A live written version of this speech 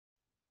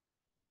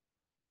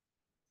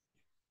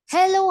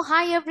Hello,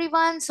 hi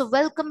everyone. So,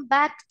 welcome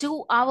back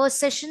to our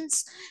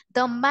sessions.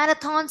 The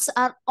marathons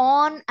are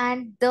on,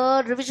 and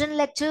the revision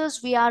lectures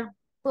we are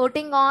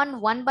putting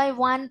on one by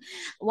one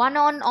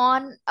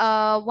on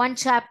one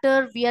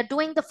chapter. We are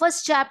doing the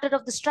first chapter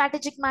of the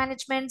strategic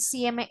management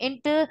CMA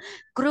Inter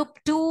Group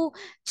 2,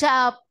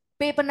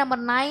 paper number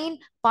 9,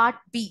 part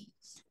B.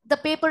 The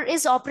paper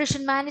is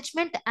operation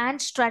management and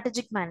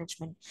strategic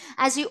management.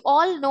 As you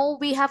all know,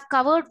 we have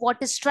covered what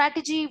is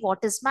strategy,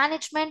 what is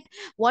management,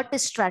 what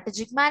is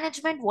strategic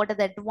management, what are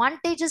the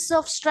advantages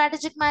of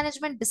strategic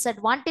management,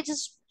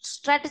 disadvantages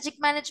strategic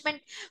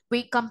management.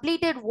 We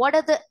completed what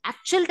are the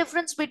actual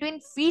difference between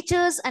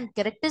features and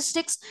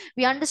characteristics.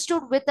 We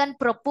understood with an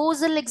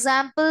proposal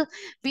example.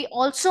 We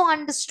also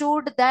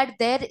understood that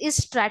there is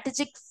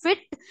strategic fit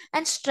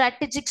and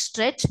strategic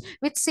stretch,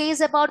 which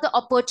says about the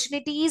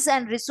opportunities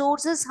and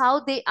resources, how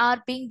they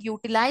are being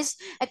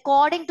utilized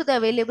according to the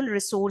available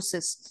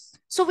resources.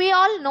 So we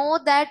all know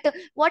that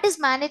what is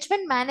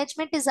management?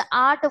 Management is the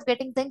art of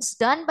getting things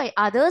done by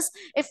others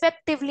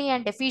effectively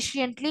and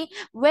efficiently,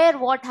 where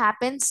what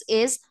happens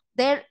is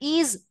there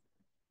is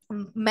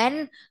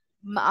men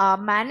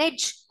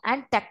manage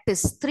and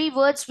tactics, three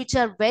words which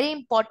are very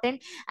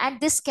important, and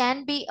this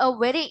can be a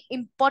very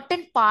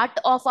important part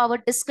of our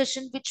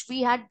discussion which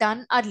we had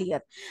done earlier.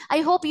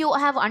 I hope you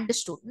have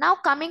understood. Now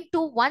coming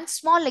to one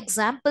small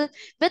example.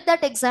 With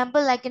that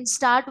example, I can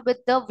start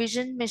with the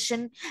vision,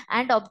 mission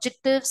and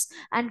objectives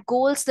and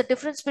goals. The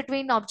difference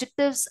between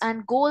objectives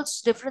and goals,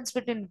 difference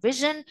between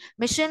vision,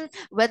 mission,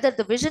 whether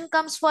the vision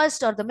comes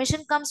first or the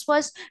mission comes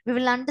first, we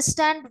will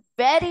understand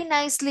very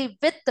nicely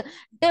with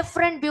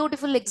different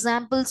beautiful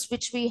examples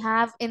which we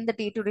have in the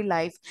day-to-day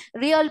life.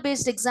 Real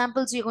based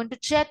examples you're going to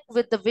check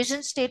with the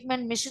vision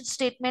statement, mission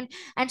statement,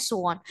 and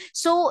so on.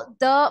 So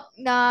the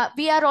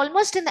we are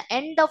almost in the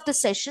end of the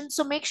session,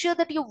 so make sure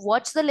that you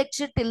watch the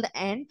lecture till the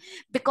end,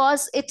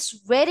 because it's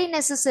very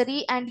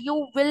necessary and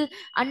you will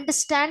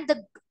understand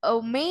the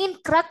main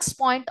crux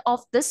point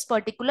of this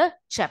particular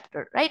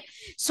chapter, right?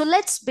 So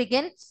let's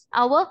begin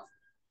our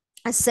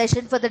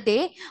session for the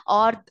day,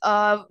 or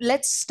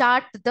let's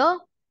start the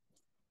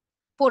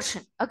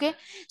portion. Okay,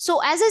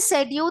 so as I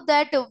said you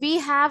that we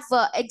have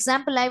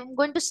example. I'm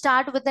going to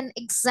start with an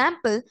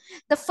example.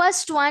 The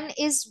first one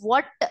is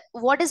what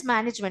is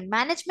management.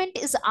 Management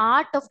is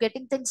art of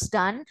getting things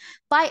done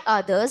by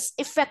others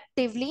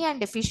effectively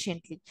and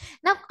efficiently.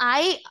 Now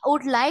I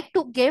would like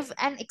to give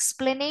an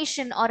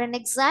explanation or an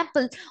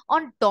example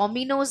on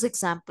Domino's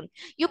example.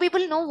 You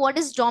people know what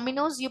is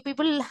Domino's. You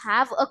people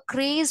have a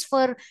craze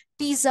for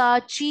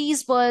pizza,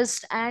 cheese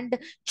burst, and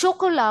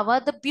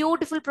Chocolava. The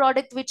beautiful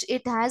product which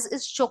it has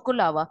is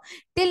Chocolava.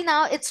 Till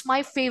now, it's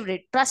my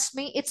favorite. Trust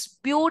me, it's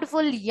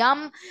beautiful,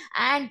 yum,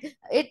 and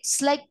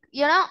it's like,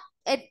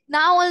 it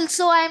now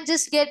also I'm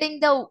just getting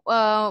the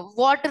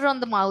water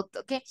on the mouth.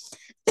 Okay.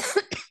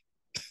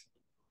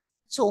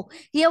 So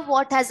here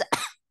what has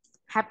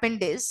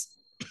happened is,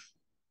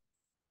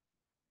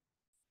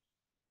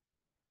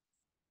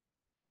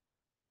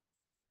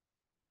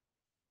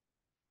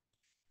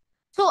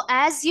 so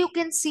as you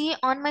can see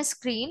on my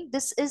screen,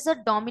 this is a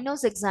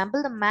Domino's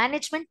example. The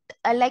management,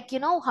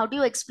 how do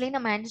you explain a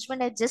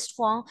management? I just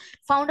found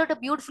out a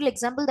beautiful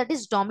example, that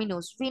is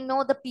Domino's. We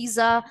know the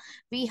pizza.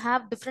 We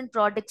have different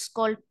products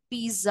called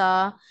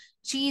pizza,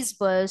 cheese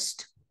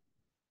burst.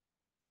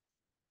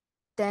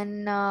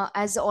 Then,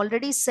 as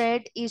already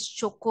said, is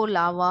choco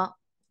lava,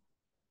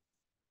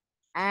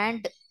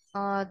 and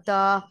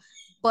the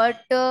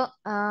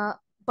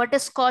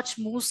butterscotch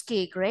mousse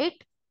cake, right?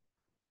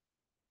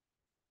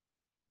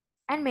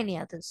 And many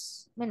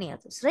others,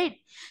 right?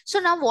 So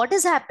now what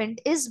has happened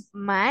is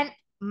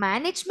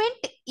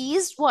management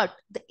is what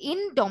the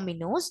in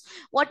Domino's,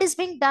 what is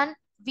being done,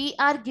 we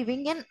are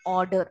giving an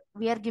order,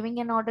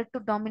 to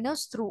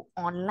Domino's through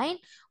online,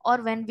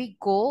 or when we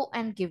go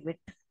and give it,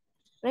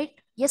 right?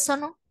 Yes or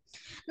no?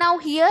 Now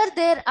here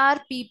there are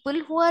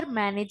people who are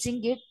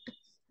managing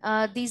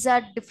it. These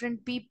are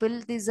different people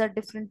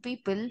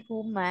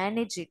who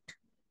manage it,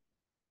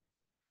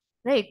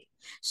 right?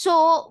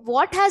 So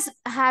what has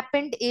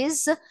happened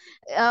is,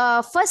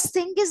 first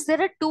thing is,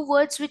 there are two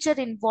words which are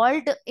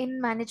involved in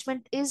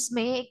management, is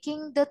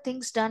making the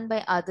things done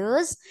by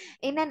others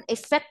in an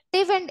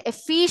effective and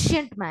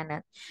efficient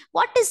manner.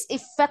 What is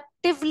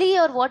effectively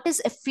or what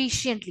is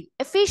efficiently?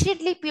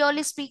 Efficiently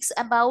purely speaks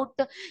about,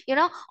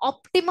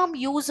 optimum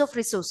use of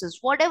resources.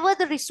 Whatever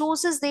the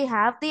resources they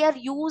have, they are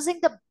using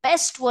the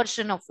best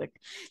version of it.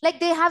 Like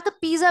they have the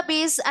pizza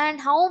base, and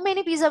how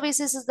many pizza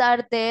bases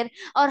are there,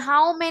 or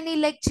how many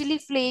like chili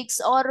flakes,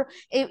 or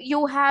if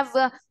you have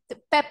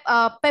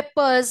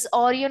peppers,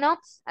 or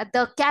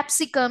the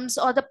capsicums,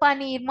 or the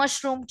paneer,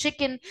 mushroom,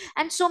 chicken,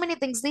 and so many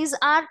things. These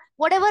are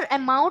whatever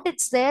amount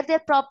it's there, they're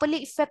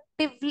properly,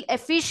 effectively,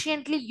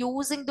 efficiently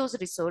using those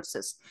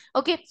resources.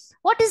 Okay,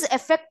 what is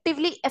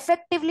effectively?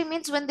 Effectively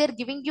means when they're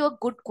giving you a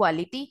good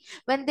quality,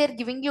 when they're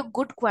giving you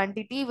good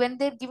quantity, when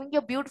they're giving you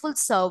a beautiful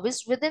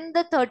service within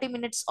the 30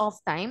 minutes of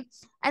time,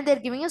 and they're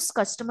giving us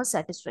customer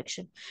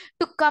satisfaction.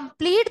 To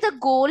complete the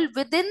goal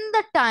within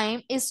the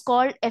time is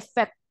called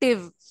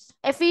effective.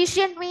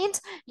 Efficient means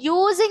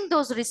using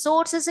those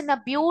resources in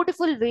a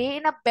beautiful way,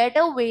 in a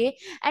better way,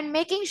 and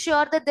making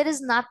sure that there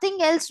is nothing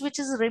else which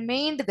is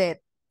remained there.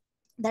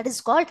 That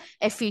is called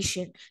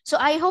efficient. So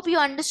I hope you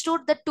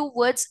understood the two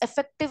words,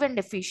 effective and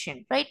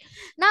efficient, right?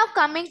 Now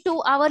coming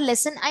to our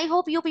lesson, I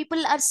hope you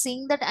people are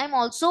seeing that I'm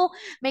also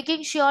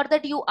making sure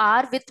that you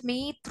are with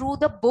me through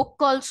the book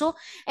also.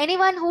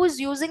 Anyone who is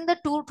using the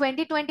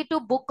 2022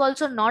 book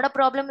also, not a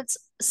problem. It's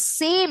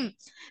same,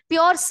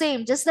 pure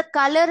same, just the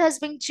color has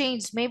been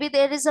changed. Maybe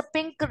there is a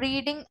pink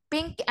reading,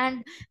 pink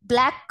and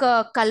black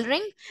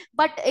coloring,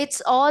 but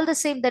it's all the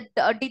same. The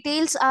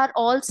details are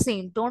all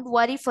same, don't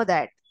worry for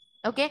that.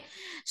 Okay,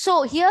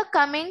 so here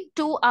coming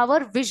to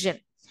our vision.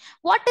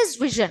 What is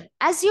vision?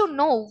 As you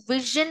know,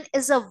 vision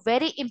is a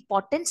very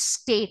important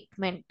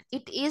statement.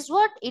 It is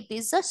what? It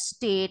is a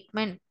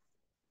statement.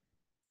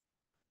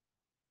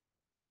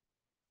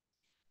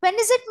 When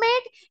is it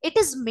made? It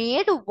is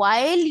made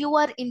while you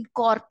are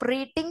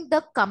incorporating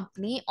the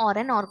company or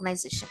an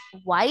organization.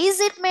 Why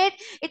is it made?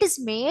 It is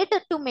made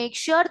to make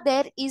sure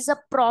there is a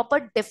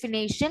proper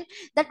definition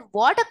that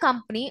what a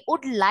company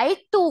would like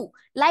to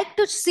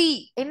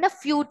see in a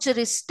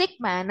futuristic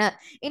manner,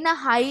 in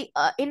a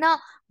in a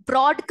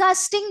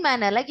broadcasting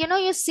manner. Like,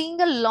 you're seeing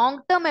a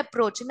long term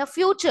approach in the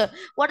future.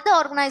 What the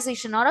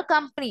organization or a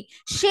company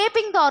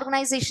shaping the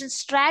organization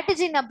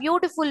strategy in a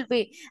beautiful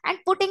way and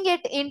putting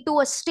it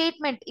into a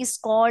statement is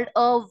called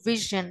a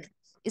vision.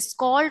 Is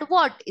called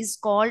what? Is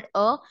called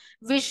a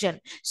vision.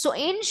 So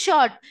in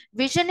short,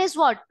 vision is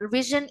what?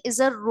 Vision is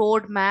a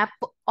roadmap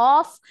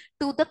of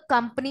to the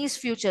company's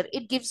future.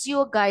 It gives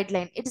you a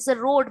guideline. It is a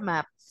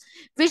roadmap.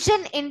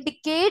 Vision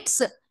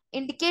indicates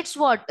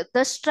what?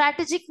 The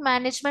strategic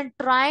management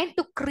trying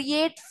to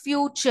create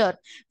future.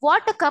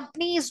 What a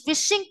company is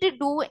wishing to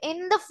do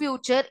in the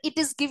future, it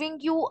is giving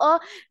you a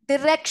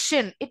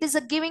direction. It is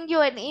giving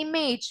you an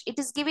image. It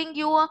is giving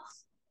you a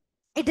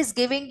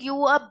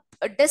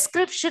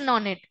description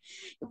on it.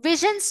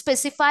 Vision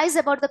specifies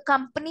about the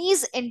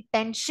company's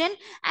intention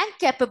and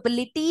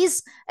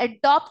capabilities,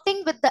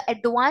 adopting with the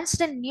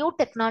advanced and new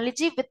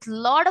technology with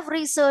lot of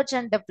research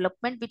and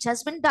development which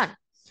has been done.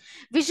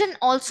 Vision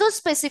also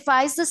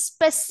specifies the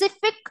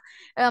specific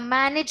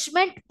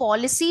management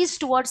policies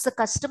towards the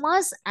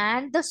customers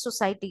and the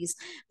societies.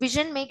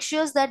 Vision makes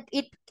sure that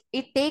it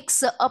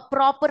takes a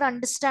proper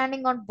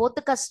understanding on both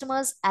the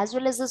customers as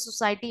well as the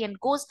society and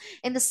goes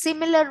in the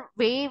similar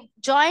way,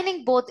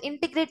 joining both,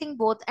 integrating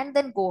both, and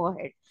then go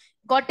ahead.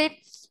 Got it?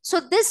 So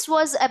this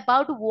was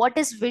about what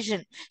is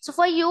vision. So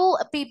for you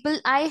people,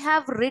 I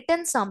have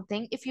written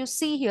something. If you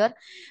see here,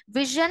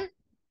 vision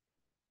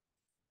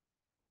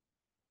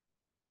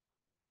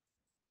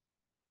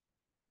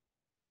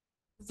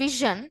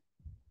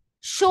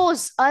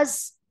shows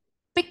us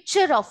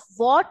picture of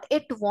what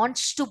it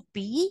wants to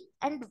be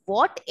and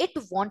what it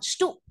wants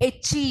to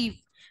achieve.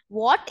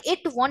 What it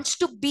wants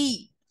to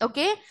be,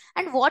 okay,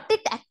 and what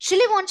it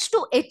actually wants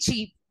to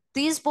achieve.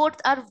 These both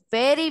are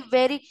very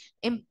very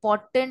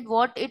important.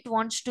 What it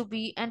wants to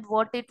be and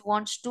what it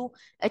wants to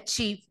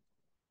achieve.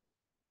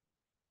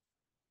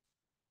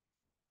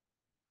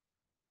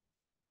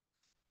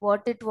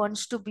 What it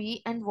wants to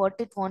be and what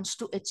it wants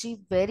to achieve,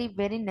 very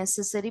very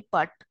necessary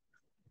part.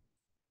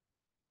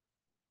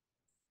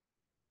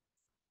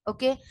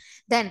 Okay,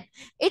 then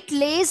it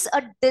lays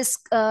a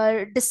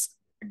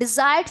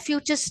desired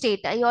future state.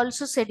 I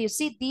also said, you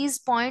see, these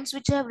points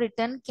which I have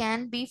written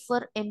can be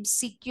for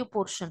MCQ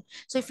portion.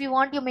 So if you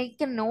want, you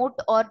make a note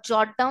or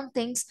jot down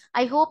things.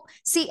 I hope,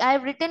 see, I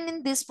have written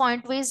in this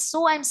point ways,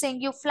 so I'm saying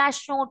you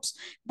flash notes,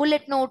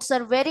 bullet notes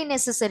are very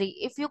necessary.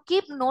 If you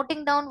keep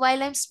noting down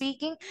while I'm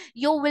speaking,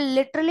 you will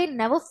literally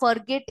never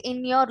forget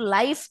in your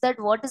life that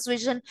what is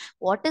vision,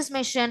 what is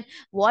mission,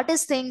 what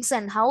is things,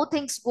 and how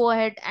things go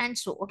ahead, and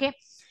so. Okay,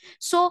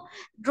 so,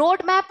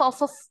 roadmap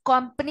of a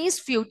company's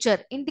future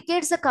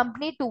indicates the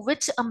company to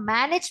which a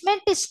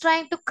management is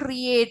trying to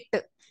create,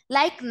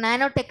 like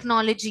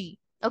nanotechnology.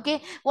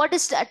 Okay, what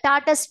is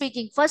Tata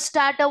speaking? First,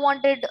 Tata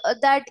wanted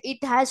that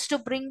it has to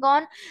bring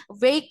on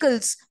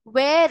vehicles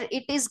where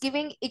it is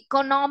giving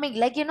economy,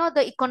 like,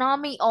 the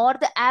economy or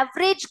the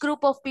average group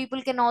of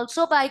people can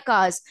also buy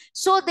cars.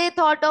 So, they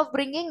thought of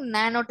bringing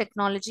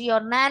nanotechnology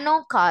or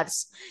nano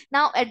cars.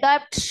 Now,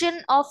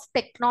 adoption of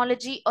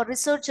technology or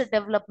research and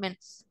development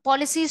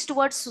policies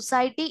towards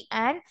society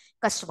and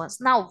customers.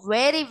 Now,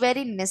 very,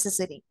 very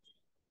necessary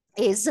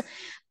is,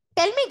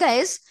 tell me,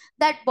 guys,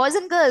 that boys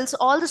and girls,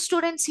 all the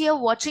students here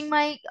watching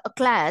my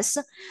class,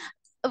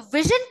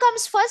 vision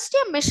comes first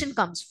or mission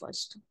comes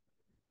first?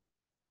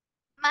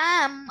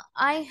 Ma'am,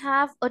 I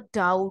have a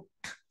doubt.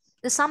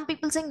 There's some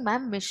people saying,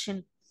 ma'am,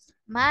 mission.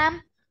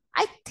 Ma'am,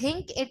 I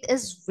think it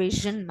is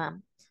vision,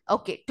 ma'am.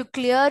 Okay, to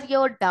clear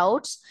your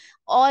doubts,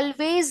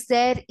 always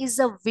there is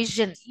a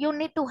vision. You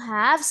need to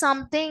have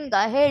something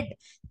ahead.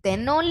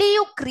 Then only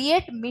you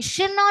create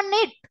mission on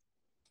it.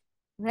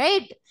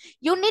 right?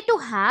 You need to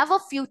have a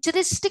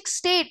futuristic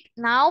state.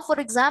 Now, for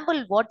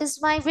example, what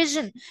is my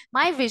vision?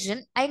 My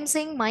vision, I'm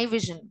saying my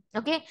vision,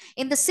 okay?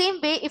 In the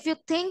same way, if you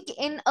think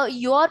in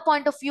your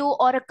point of view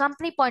or a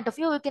company point of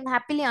view, you can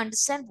happily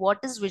understand what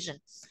is vision.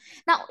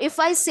 Now, if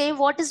I say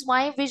what is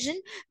my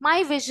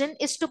vision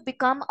is to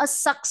become a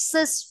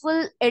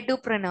successful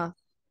edupreneur,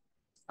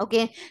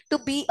 okay? To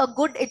be a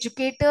good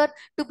educator,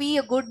 to be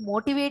a good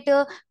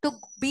motivator, to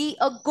be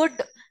a good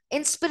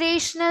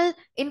inspirational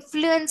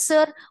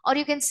influencer, or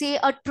you can say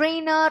a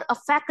trainer, a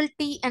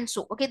faculty, and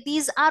so, okay,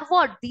 these are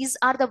what, these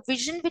are the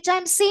vision which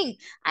I'm seeing.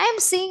 I am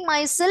seeing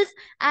myself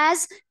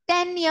as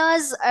 10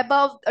 years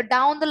above,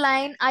 down the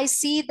line. I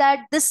see that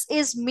this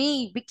is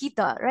me,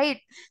 Vikita,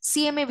 right?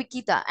 CMA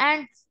Vikita.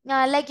 And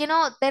like,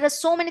 there are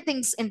so many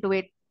things into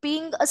it.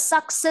 Being a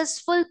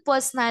successful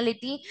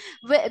personality,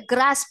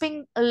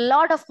 grasping a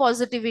lot of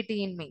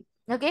positivity in me,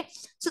 okay?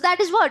 So that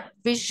is what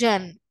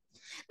vision.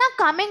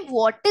 Now, coming,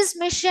 what is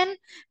mission?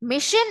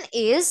 Mission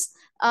is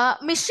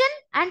mission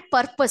and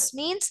purpose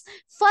means,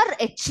 for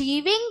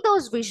achieving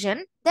those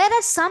vision, there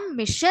are some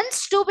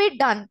missions to be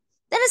done.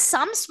 There are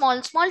some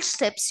small small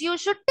steps you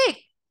should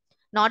take.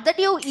 Not that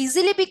you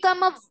easily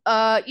become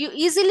a you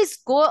easily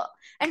go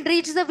and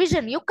reach the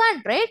vision. You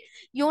can't, right?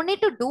 You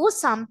need to do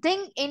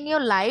something in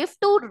your life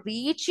to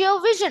reach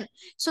your vision.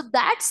 So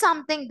that's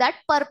something, that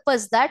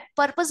purpose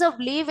of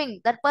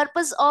living, that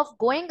purpose of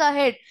going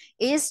ahead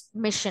is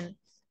mission.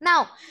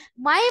 Now,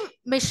 my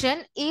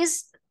mission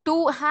is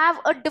to have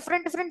a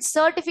different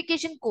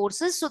certification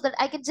courses, so that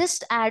I can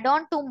just add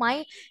on to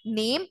my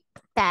name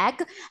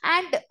tag,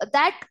 and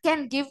that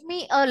can give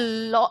me a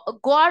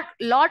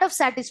lot of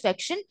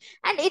satisfaction,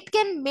 and it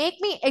can make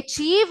me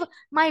achieve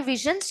my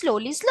vision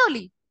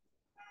slowly.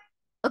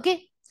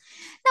 Okay.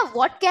 Now,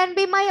 what can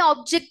be my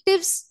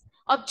objectives?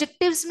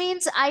 Objectives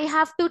means I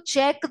have to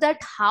check that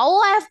how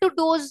I have to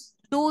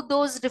do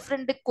those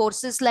different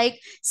courses like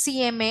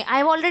CMA.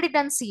 I've already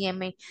done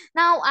CMA.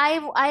 Now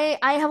I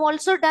have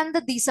also done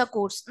the DISA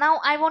course. Now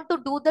I want to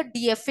do the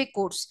DFA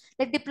course,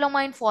 the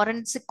Diploma in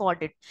Forensic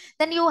Audit.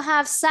 Then you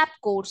have SAP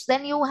course.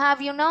 Then you have,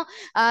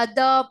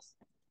 the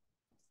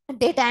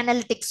data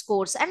analytics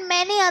course, and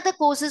many other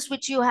courses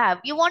which you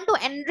have. You want to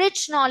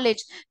enrich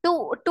knowledge,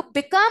 to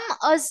become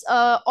a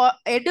or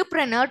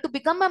edupreneur, to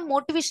become a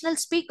motivational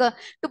speaker,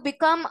 to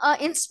become a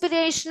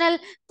inspirational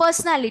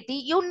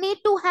personality. You need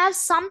to have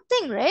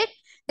something, right?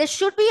 There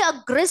should be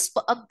a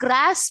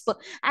grasp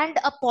and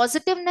a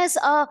positiveness,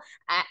 a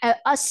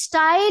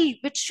style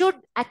which should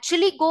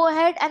actually go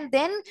ahead and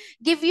then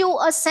give you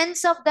a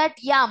sense of that,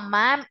 yeah,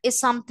 ma'am is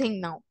something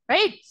now,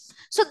 right?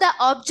 So the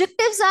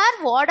objectives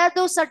are, what are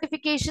those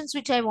certifications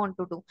which I want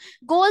to do?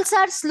 Goals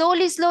are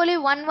slowly,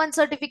 one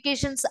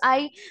certifications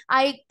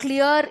I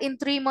clear in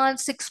 3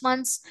 months, 6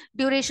 months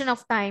duration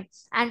of time.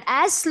 And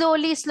as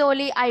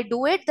slowly I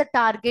do it, the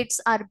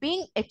targets are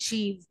being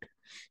achieved.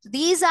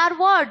 These are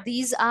what?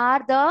 These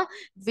are the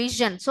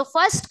vision. So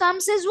first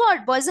comes is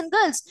what, boys and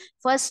girls?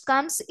 First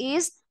comes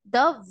is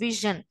the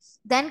vision.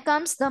 Then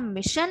comes the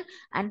mission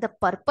and the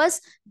purpose.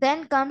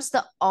 Then comes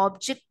the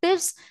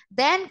objectives.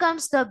 Then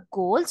comes the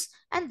goals.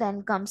 And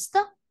then comes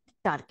the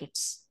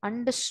targets.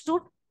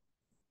 Understood?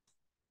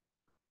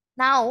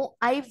 Now,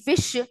 I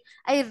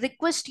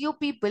request you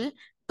people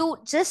to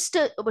just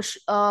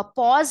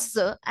pause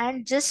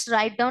and just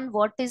write down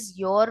what is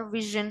your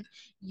vision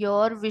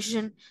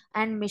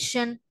and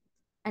mission.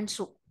 And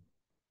so,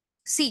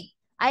 see,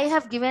 I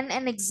have given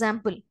an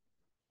example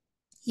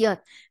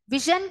here.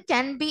 Vision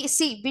can be,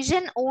 see,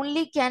 vision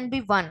only can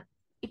be one.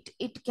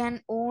 It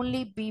can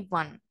only be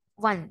one.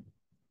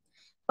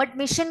 But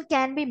mission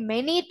can be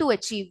many to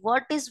achieve.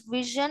 What is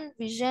vision?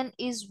 Vision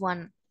is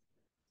one.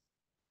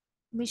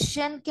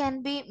 Mission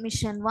can be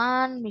mission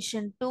 1,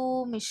 mission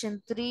 2,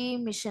 mission 3,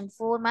 mission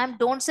 4. Ma'am,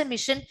 don't say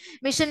mission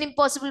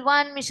impossible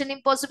 1, mission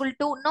impossible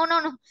 2.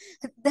 No.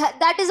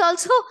 That is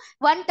also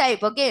one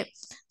type. Okay.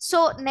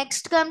 So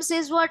next comes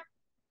is what?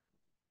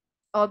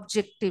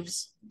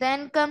 Objectives.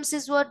 Then comes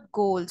is what?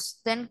 Goals.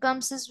 Then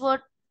comes is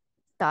what?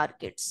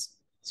 Targets.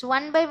 So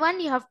one by one,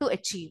 you have to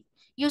achieve.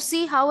 You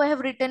see how I have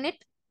written it?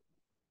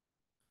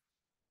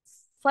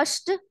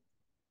 First,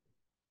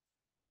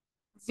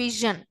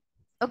 vision.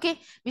 Okay.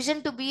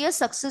 Vision to be a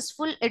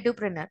successful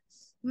edupreneur.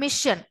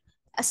 Mission,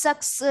 a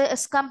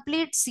success,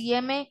 complete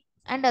CMA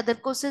and other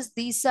courses.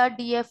 These are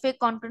DFA,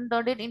 content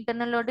audit,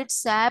 internal audit,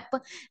 SAP,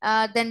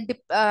 then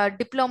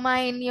diploma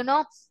in,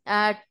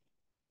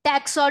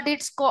 tax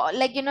audits,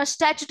 like,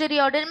 statutory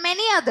audit,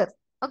 many other.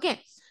 Okay.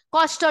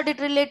 Cost audit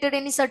related,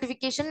 any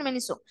certification,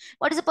 many so.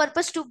 What is the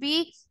purpose? To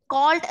be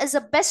called as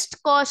a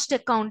best cost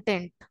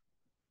accountant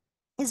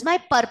is my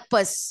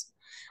purpose.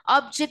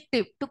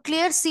 Objective, to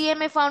clear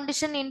CMA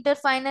Foundation Inter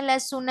Final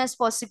as soon as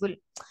possible.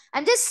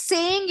 I'm just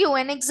saying you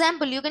an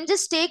example. You can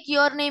just take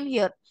your name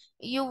here.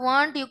 You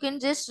want, you can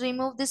just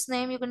remove this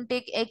name. You can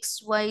take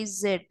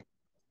XYZ.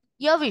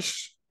 Your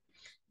wish.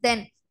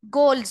 Then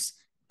goals.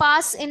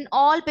 Pass in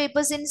all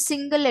papers in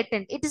single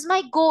attempt. It is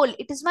my goal.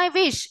 It is my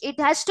wish. It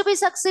has to be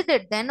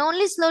succeeded. Then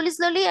only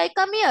slowly I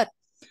come here.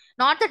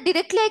 Not that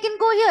directly I can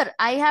go here.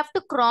 I have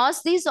to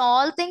cross these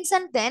all things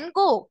and then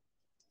go,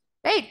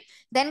 right?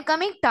 Then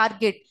coming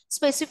target,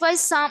 specify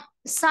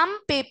some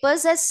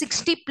papers as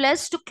 60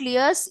 plus to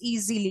clears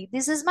easily.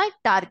 This is my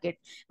target.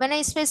 When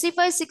I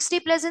specify 60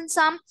 plus in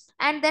some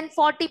and then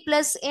 40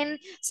 plus in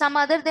some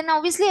other, then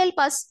obviously I'll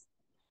pass.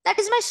 That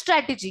is my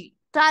strategy,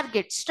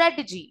 target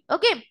strategy.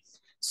 Okay.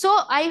 So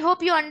I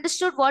hope you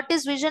understood what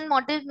is vision,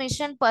 motive,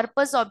 mission,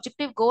 purpose,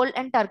 objective, goal,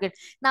 and target.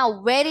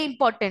 Now, very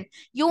important.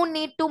 You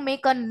need to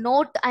make a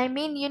note. I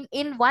mean,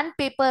 in one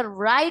paper,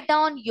 write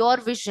down your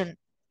vision.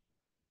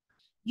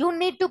 You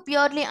need to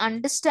purely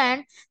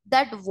understand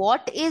that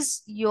what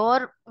is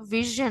your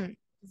vision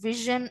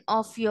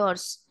of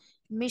yours,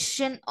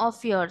 mission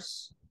of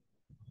yours,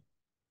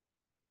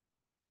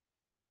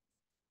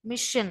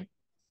 mission,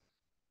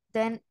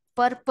 then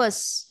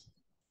purpose,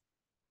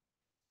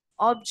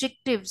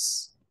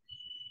 objectives,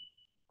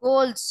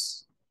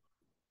 goals,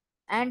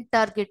 and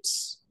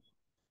targets.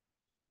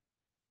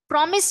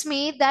 Promise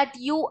me that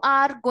you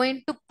are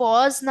going to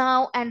pause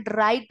now and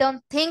write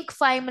down, think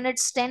 5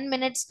 minutes, 10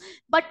 minutes,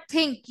 but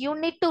think. You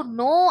need to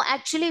know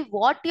actually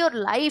what your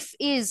life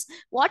is,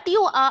 what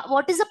you are,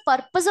 what is the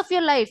purpose of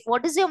your life,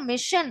 what is your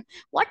mission,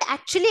 what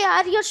actually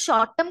are your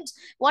short terms,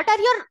 what are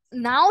your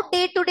now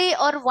day to day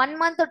or 1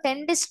 month or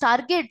 10 days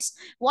targets,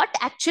 what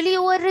actually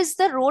your is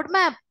the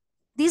roadmap.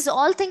 These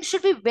all things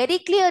should be very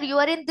clear. You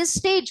are in this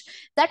stage,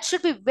 that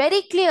should be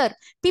very clear.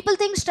 People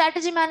think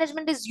strategy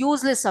management is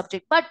useless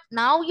subject, but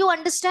now you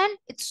understand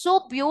it's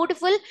so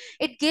beautiful.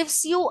 It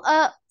gives you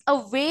a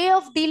way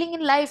of dealing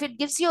in life. It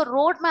gives you a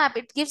roadmap,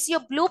 it gives you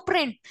a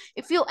blueprint.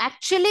 If you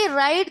actually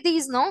write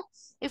these, no,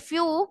 if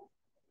you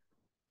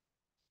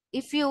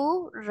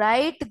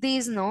write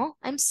these, no,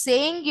 I'm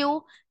saying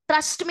you,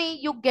 trust me,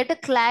 you get a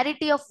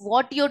clarity of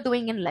what you're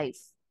doing in life.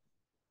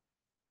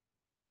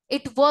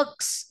 It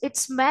works,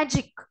 it's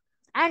magic.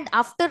 And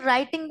after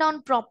writing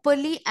down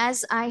properly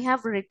as I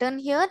have written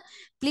here,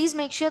 please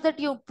make sure that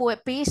you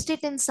paste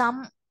it in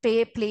some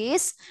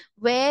place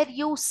where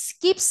you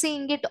keep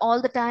seeing it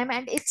all the time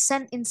and it's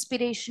an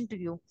inspiration to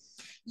you.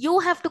 You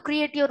have to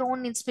create your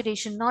own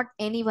inspiration, not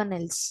anyone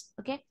else.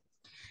 Okay.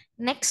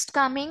 Next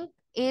coming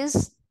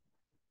is,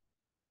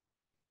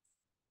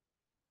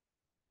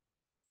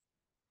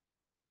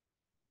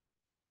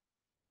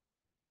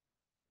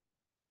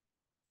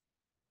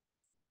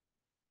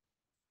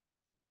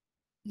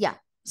 yeah.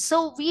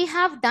 So we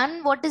have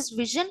done what is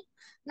vision.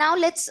 Now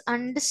let's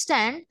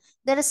understand,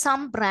 there are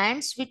some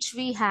brands which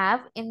we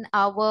have in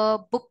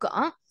our book.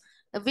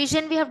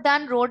 Vision we have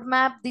done,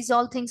 roadmap, these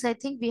all things I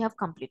think we have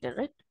completed,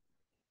 right?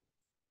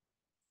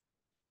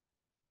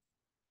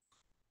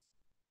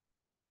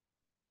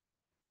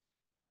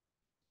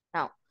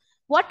 Now,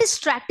 what is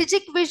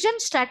strategic vision?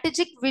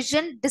 Strategic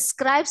vision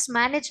describes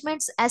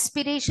management's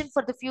aspiration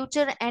for the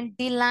future and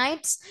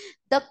delineates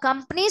the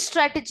company's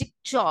strategic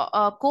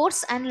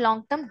course and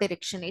long-term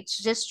direction. It's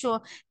just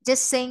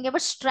saying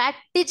about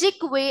strategic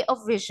way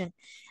of vision.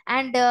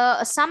 And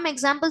some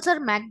examples are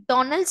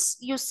McDonald's.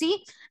 You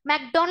see,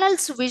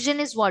 McDonald's vision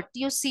is what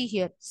you see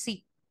here.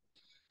 See,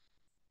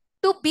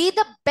 to be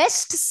the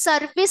best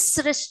service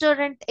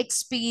restaurant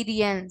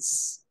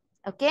experience.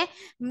 Okay,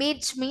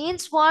 which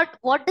means what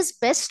does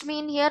best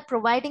mean here?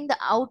 Providing the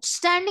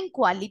outstanding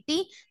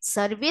quality,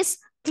 service,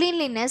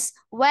 cleanliness,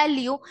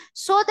 value,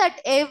 so that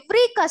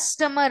every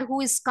customer who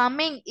is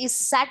coming is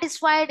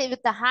satisfied with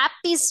a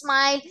happy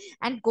smile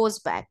and goes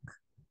back.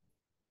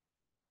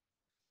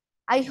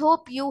 I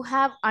hope you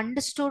have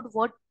understood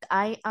what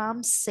I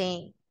am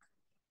saying.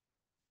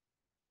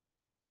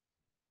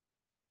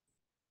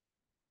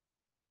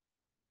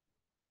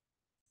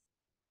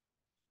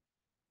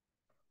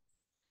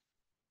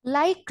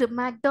 Like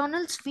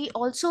McDonald's, we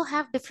also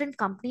have different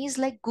companies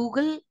like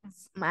Google,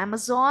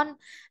 Amazon,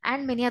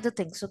 and many other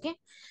things. Okay.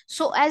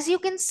 So as you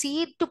can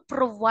see, to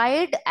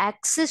provide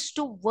access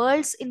to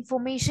world's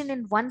information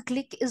in one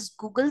click is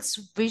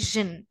Google's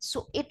vision.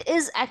 So it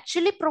is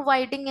actually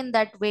providing in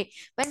that way.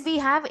 When we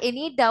have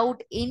any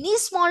doubt, any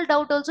small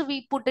doubt also,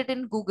 we put it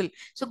in Google.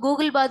 So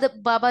Google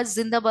Baba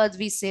Zindabad,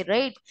 we say,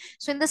 right?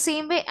 So in the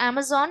same way,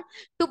 Amazon,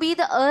 to be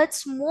the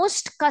earth's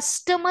most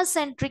customer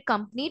centric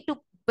company, to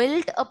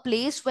build a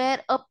place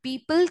where a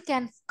people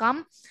can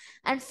come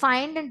and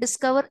find and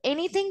discover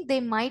anything they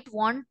might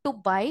want to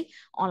buy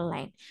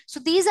online. So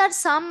these are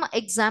some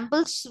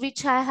examples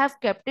which I have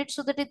kept it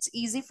so that it's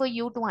easy for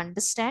you to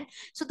understand.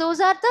 So those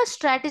are the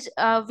strategy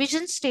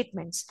vision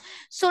statements.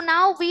 So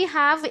now we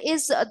have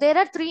is there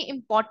are three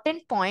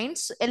important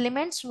points,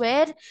 elements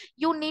where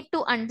you need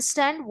to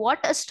understand what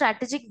a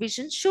strategic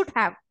vision should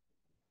have.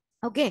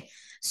 Okay,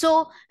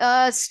 so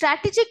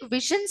strategic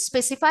vision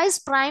specifies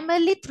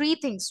primarily three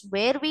things: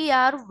 where we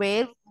are,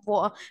 where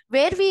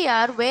we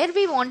are, where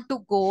we want to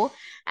go,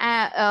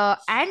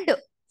 and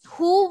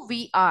who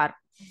we are,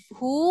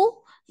 who,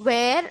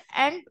 where,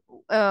 and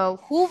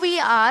who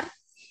we are,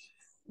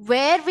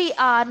 where we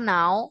are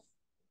now,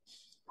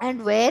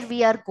 and where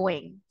we are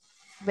going.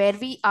 where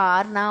we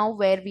are now,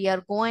 where we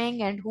are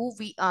going, and who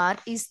we are,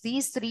 is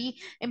these three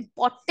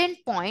important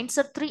points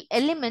or three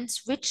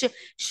elements which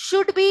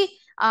should be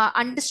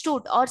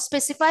understood, or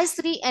specifies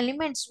three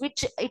elements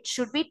which it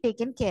should be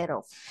taken care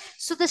of.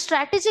 So the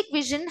strategic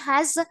vision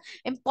has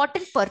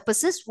important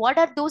purposes. What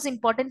are those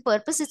important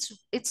purposes?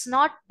 It's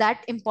not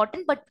that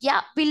important, but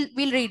yeah, we'll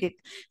read it.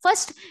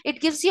 First, it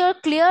gives you a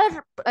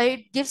clear,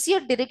 it gives you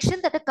a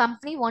direction that a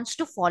company wants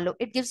to follow.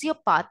 It gives you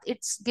a path.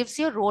 It gives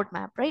you a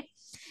roadmap, right?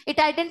 It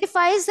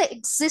identifies the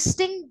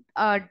existing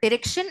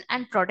direction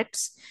and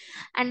products,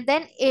 and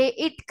then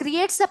it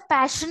creates a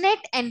passionate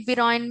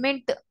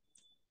environment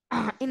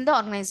in the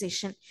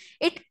organization.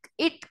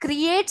 It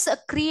creates a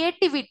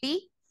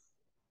creativity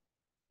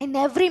in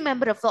every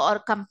member of our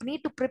company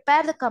to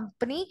prepare the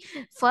company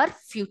for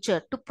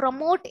future, to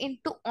promote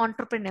into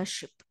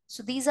entrepreneurship.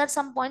 So these are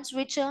some points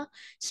which a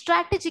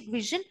strategic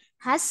vision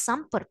has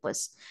some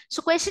purpose.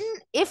 So question,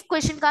 if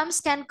question comes,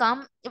 can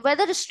come,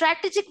 whether a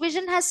strategic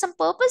vision has some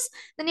purpose,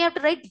 then you have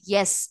to write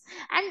yes.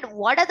 And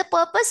what are the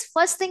purpose?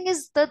 First thing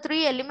is the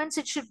three elements.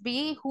 It should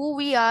be who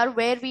we are,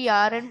 where we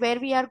are, and where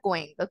we are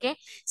going. Okay.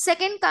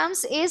 Second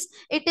comes is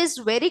it is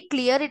very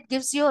clear. It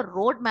gives you a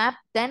roadmap.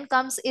 Then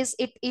comes is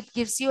it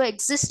gives you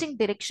existing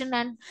direction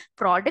and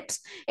products.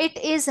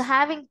 It is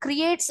having,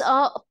 creates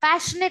a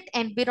passionate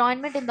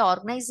environment in the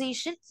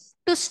organization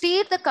to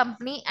steer the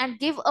company and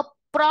give a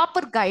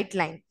proper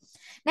guideline.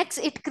 Next,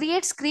 it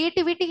creates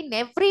creativity in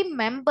every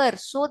member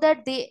so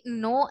that they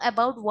know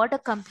about what a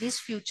company's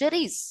future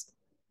is,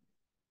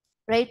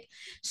 right?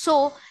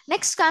 So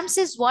next comes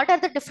is what are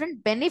the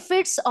different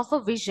benefits of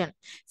a vision.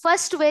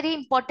 First, very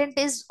important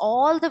is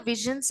all the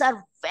visions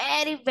are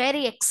very,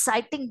 very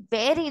exciting,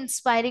 very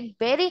inspiring,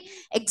 very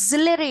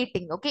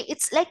exhilarating. Okay,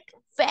 it's like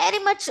very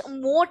much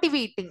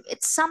motivating.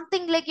 It's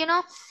something like,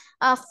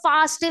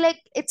 fast, like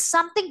it's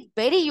something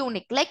very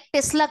unique, like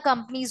Tesla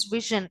company's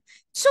vision.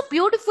 So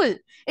beautiful.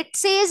 It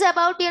says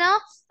about,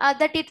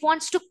 that it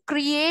wants to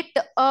create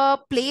a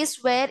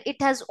place where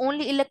it has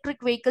only electric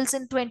vehicles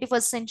in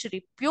 21st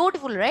century.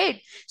 Beautiful,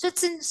 right? So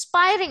it's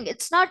inspiring.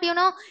 It's not,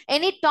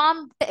 any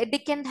Tom,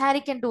 Dick and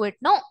Harry can do it.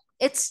 No,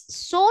 it's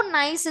so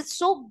nice. It's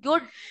so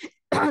good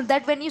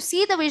that when you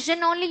see the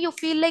vision only, you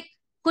feel like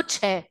kuch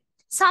hai.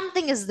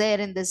 Something is there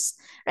in this,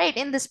 right?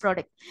 In this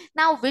product.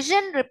 Now,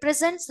 vision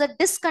represents the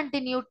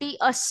discontinuity,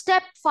 a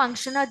step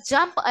function, a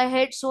jump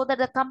ahead so that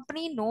the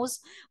company knows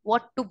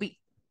what to be.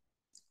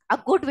 A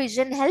good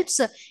vision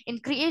helps in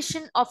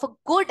creation of a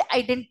good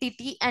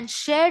identity and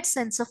shared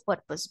sense of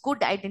purpose.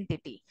 Good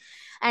identity.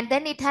 And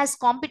then it has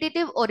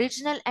competitive,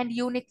 original, and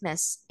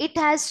uniqueness. It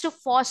has to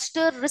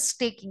foster risk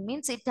taking,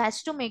 means it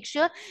has to make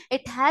sure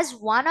it has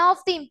one of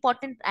the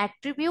important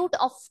attribute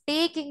of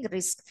taking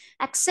risk,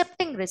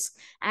 accepting risk,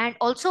 and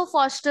also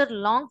foster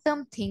long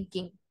term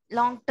thinking,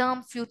 long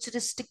term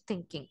futuristic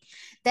thinking.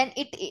 Then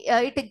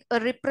it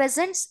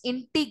represents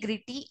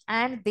integrity,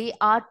 and they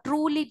are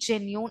truly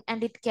genuine,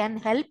 and it can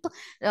help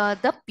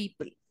the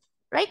people,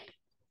 right?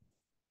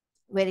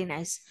 Very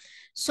nice.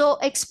 So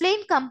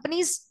explain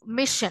company's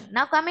mission.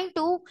 Now coming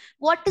to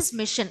what is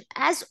mission.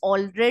 As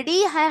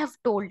already I have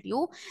told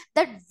you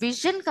that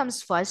vision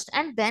comes first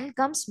and then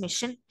comes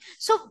mission.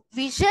 So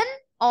vision,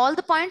 all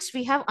the points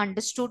we have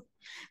understood.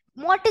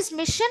 What is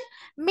mission?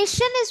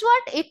 Mission is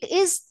what? It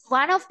is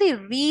one of the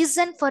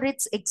reason for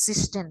its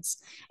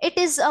existence. It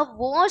is a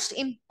most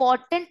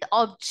important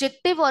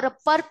objective or a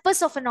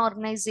purpose of an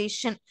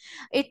organization.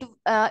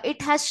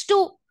 It has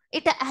to,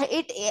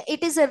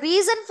 it is a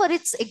reason for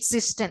its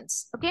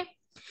existence. Okay.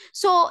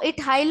 So it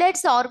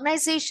highlights the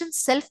organization's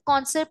self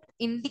concept,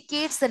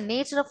 indicates the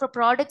nature of a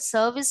product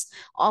service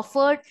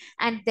offered,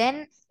 and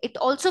then it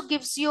also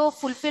gives you a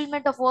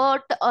fulfillment of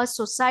what a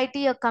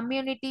society, a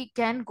community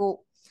can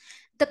go.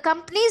 The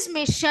company's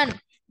mission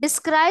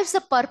describes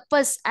the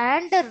purpose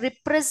and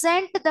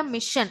represent the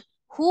mission,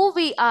 who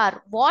we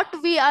are, what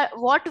we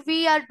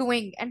are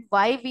doing, and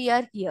why we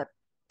are here.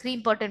 Three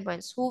important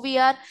points: who we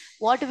are,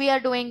 what we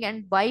are doing,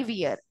 and why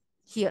we are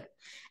here.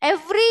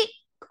 Every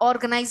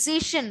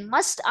organization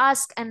must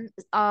ask an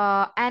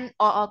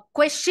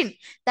question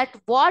that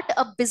what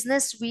a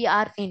business we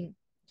are in,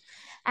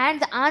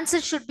 and the answer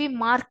should be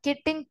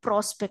marketing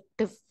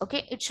prospective.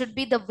 Okay, it should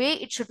be the way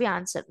it should be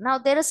answered. Now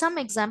there are some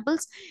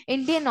examples.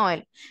 Indian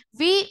Oil,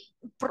 we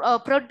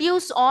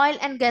produce oil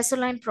and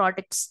gasoline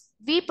products.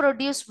 We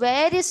produce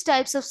various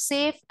types of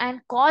safe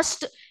and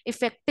cost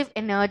effective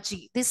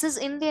energy. This is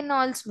Indian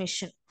Oil's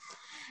mission.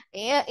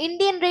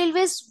 Indian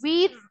Railways,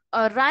 we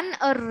run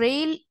a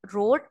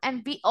railroad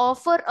and we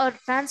offer a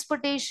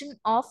transportation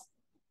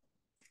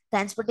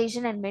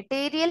and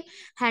material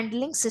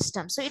handling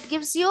system. So it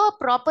gives you a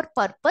proper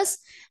purpose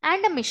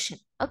and a mission.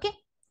 Okay.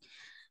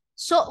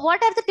 So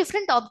what are the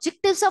different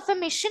objectives of a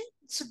mission?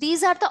 So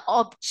these are the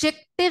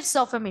objectives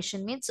of a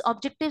mission. Means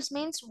objectives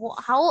means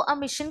how a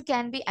mission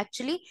can be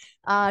actually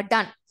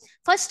done.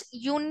 First,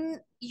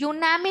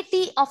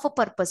 unanimity of a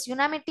purpose.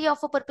 Unanimity of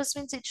a purpose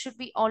means it should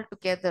be all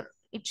together.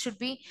 It should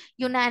be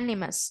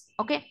unanimous.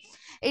 Okay,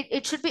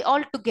 it should be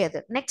all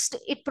together. Next,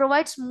 it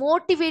provides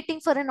motivating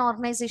for an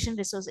organization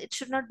resource. It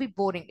should not be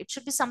boring. It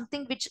should be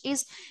something which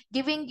is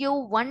giving you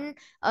one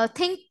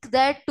think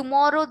that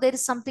tomorrow there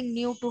is something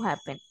new to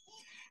happen.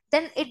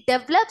 Then it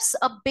develops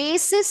a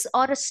basis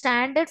or a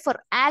standard for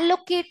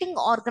allocating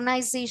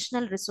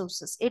organizational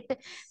resources. It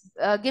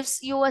gives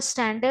you a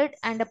standard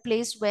and a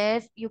place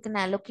where you can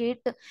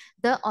allocate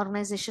the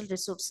organizational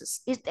resources.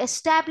 It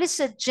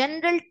establishes a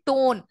general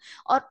tone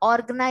or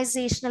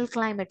organizational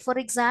climate, for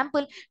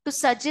example, to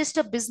suggest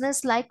a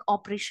business like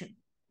operation.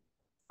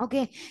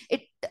 Okay,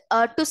 it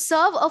to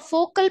serve a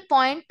focal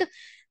point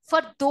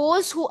for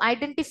those who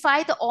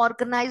identify the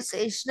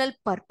organizational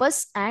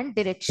purpose and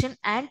direction,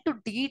 and to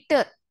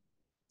deter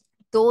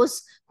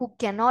those who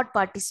cannot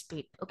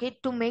participate. Okay,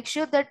 to make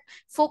sure that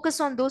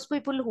focus on those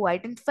people who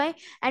identify,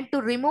 and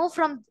to remove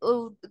from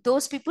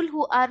those people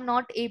who are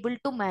not able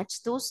to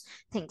match those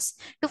things,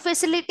 to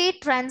facilitate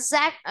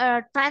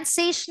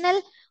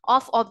transactional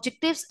of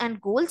objectives and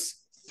goals,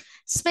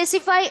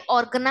 specify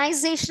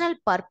organizational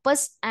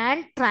purpose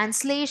and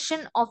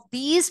translation of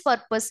these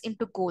purpose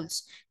into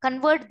goals,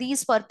 convert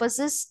these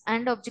purposes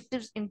and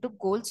objectives into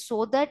goals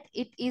so that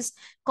it is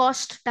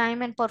cost,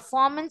 time, and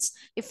performance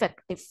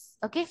effective.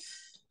 Okay,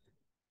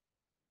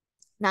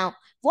 now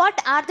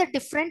what are the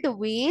different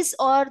ways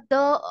or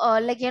the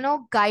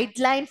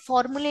guideline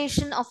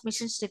formulation of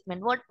mission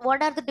statement?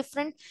 What are the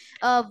different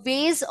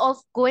ways of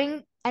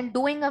going and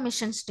doing a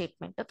mission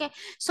statement? Okay,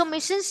 so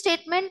mission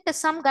statement,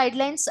 some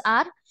guidelines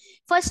are: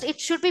 first, it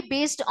should be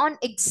based on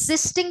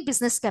existing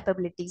business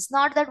capabilities,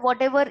 not that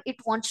whatever it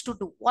wants to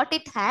do. What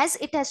it has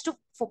to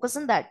focus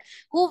on that,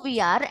 who we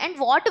are and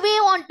what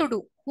we want to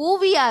do, who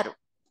we are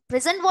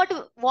present,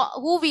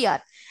 who we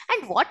are,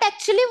 and what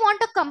actually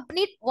want a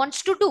company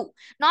wants to do.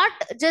 Not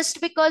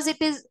just because it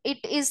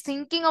is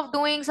thinking of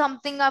doing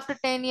something after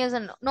 10 years,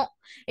 and no,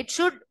 it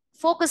should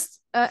focus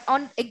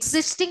on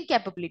existing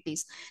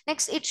capabilities.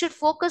 Next, it should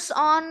focus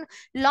on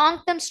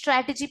long term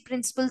strategy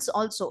principles.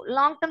 Also,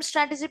 long term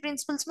strategy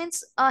principles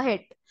means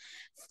ahead.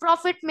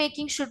 Profit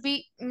making should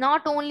be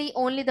not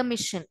only the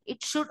mission.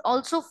 It should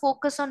also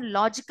focus on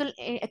logical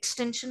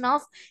extension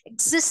of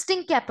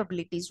existing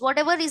capabilities,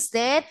 whatever is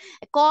there,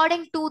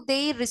 according to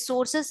the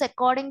resources,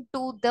 according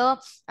to the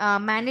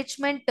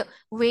management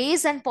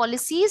ways and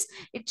policies.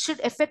 It should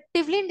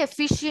effectively and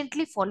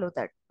efficiently follow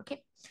that.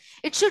 Okay,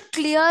 it should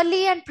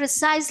clearly and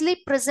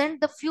precisely present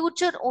the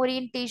future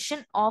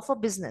orientation of a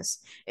business.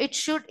 It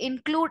should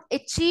include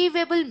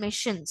achievable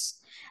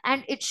missions,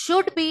 and it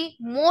should be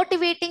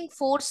motivating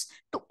force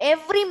to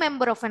every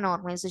member of an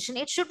organization.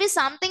 It should be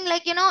something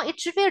like, it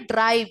should be a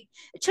drive.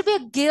 It should be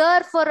a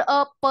gear for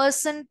a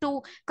person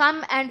to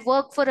come and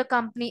work for a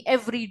company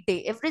every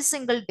day, every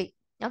single day.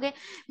 Okay,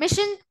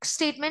 mission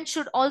statement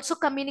should also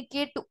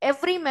communicate to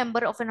every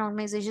member of an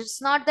organization.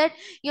 It's not that,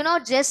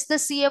 just the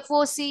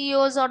CFO,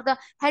 CEOs, or the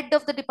head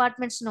of the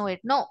departments know it.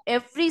 No,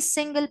 every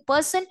single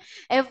person,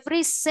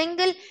 every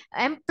single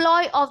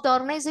employee of the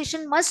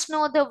organization must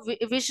know the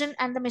vision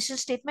and the mission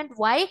statement.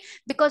 Why?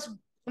 Because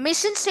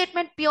mission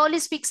statement purely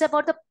speaks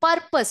about the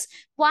purpose,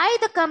 why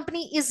the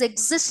company is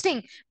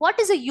existing, what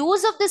is the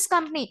use of this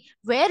company,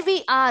 where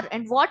we are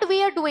and what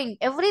we are doing.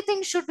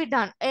 Everything should be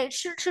done. It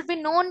should be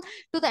known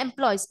to the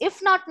employees.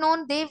 If not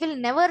known, they will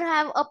never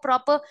have a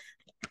proper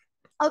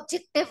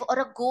objective or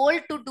a goal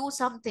to do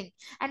something.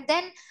 And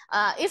then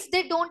if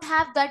they don't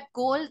have that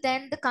goal,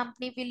 then the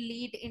company will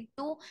lead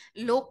into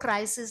low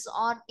crisis,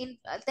 or in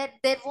that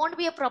there won't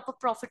be a proper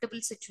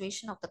profitable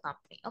situation of the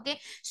company.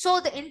 Okay, so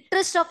the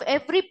interest of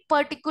every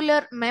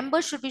particular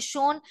member should be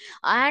shown,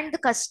 and the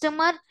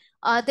customer,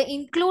 they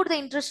include the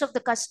interest of the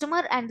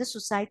customer and the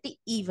society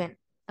even.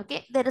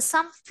 Okay, there are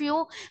some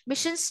few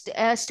mission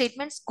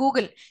statements.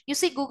 Google, you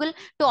see, Google,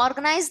 to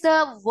organize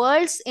the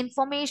world's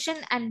information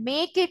and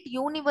make it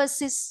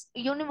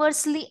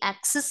universally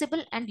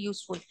accessible and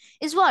useful,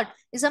 is what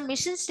is a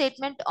mission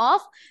statement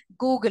of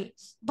Google.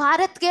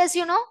 Bharat Gas,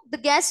 the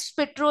gas,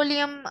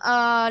 petroleum,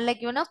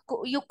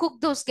 you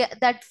cook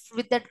that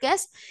with that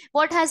gas.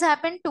 What has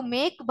happened to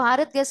make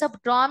Bharat Gas a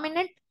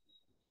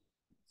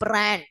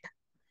brand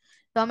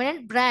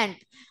dominant brand,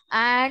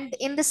 and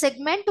in the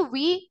segment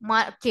we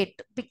market,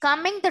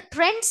 becoming the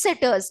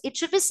trendsetters. It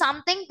should be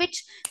something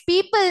which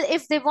people,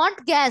 if they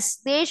want gas,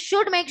 they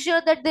should make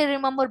sure that they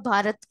remember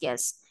Bharat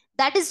Gas.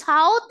 That is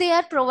how they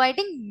are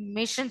providing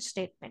mission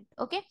statement.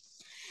 Okay,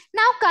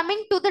 now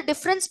coming to the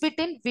difference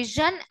between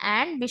vision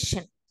and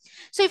mission.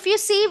 So if you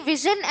see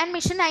vision and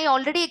mission, I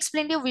already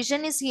explained you,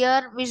 vision is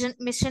here, vision,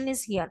 mission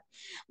is here.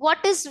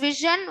 What is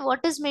vision,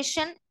 what is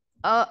mission,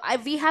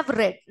 we have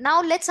read.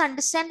 Now let's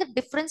understand the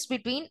difference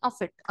between of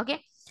it.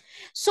 Okay,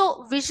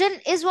 so vision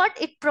is what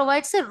it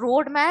provides a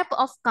roadmap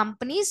of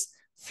company's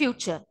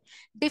future,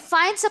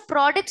 defines the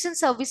products and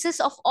services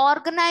of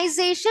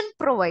organization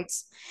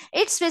provides.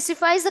 It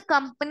specifies the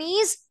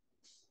company's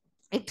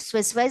It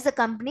specifies the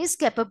company's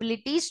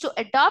capabilities to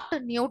adopt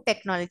new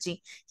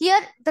technology.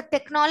 Here, the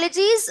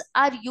technologies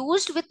are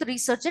used with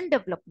research and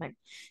development.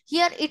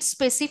 Here, it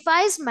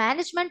specifies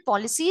management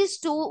policies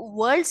to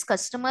world's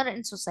customer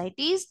and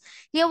societies.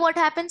 Here, what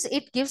happens?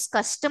 It gives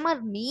customer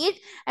need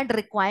and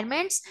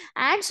requirements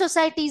and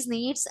society's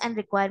needs and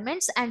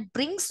requirements and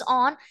brings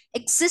on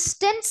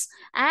existence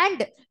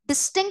and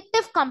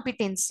distinctive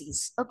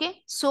competencies.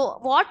 Okay. So,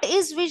 what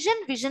is vision?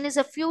 Vision is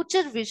a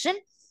future vision.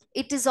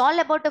 It is all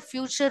about a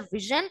future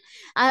vision,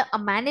 a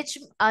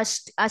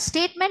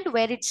statement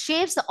where it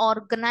shapes the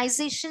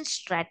organization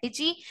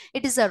strategy.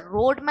 It is a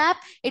roadmap.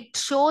 It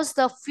shows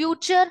the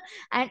future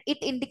and it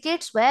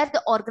indicates where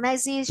the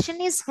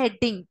organization is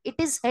heading. It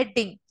is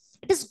heading.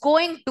 It is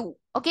going to.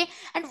 Okay.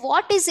 And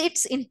what is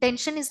its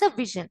intention is the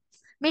vision.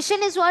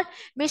 Mission is what?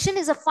 Mission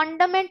is a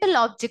fundamental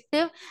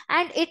objective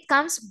and it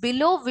comes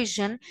below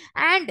vision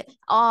and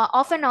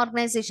of an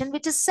organization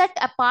which is set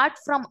apart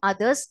from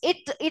others.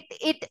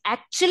 It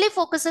actually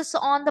focuses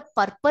on the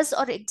purpose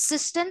or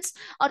existence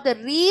or the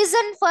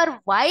reason for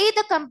why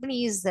the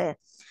company is there.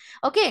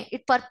 Okay,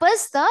 it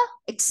purpose the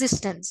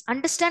existence.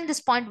 Understand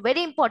this point,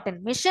 very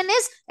important. Mission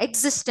is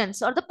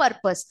existence or the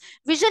purpose.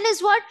 Vision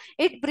is what?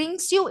 It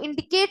brings you,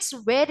 indicates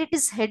where it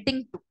is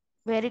heading to,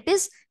 where it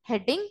is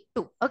heading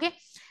to. Okay,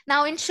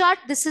 now in short,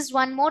 this is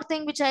one more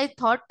thing which I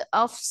thought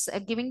of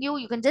giving you.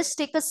 You can just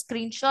take a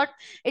screenshot.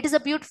 It is a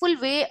beautiful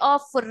way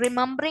of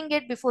remembering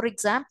it before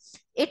exam.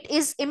 It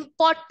is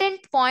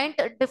important point.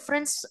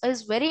 Difference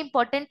is very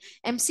important.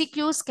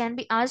 MCQs can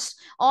be asked,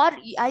 or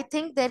I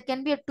think there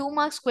can be a 2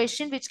 marks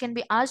question which can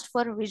be asked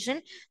for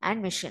vision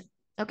and mission.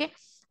 Okay,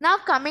 now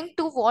coming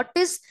to what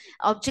is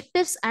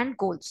objectives and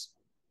goals.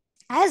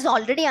 As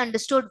already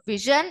understood,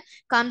 vision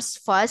comes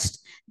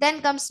first,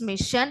 then comes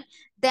mission,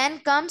 then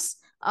comes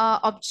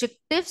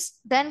objectives,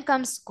 then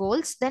comes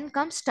goals, then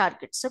comes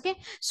targets. Okay,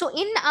 so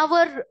in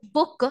our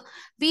book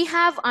we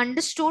have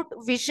understood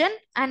vision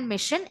and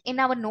mission. In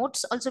our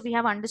notes also we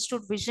have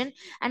understood vision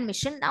and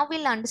mission. Now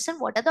we'll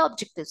understand what are the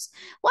objectives.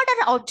 What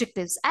are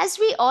objectives? As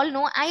we all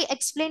know, I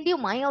explained you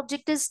my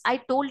objectives. I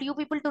told you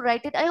people to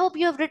write it. I hope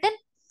you have written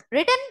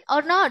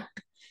or not.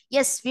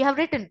 Yes, we have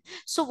written.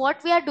 So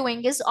what we are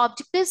doing is,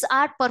 objectives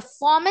are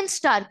performance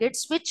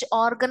targets which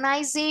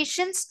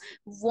organization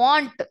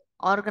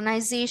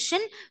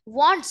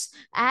wants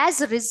as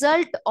a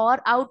result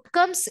or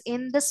outcomes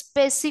in the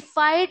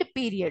specified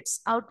periods,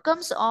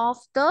 outcomes of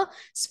the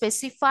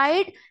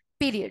specified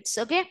periods.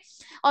 Okay,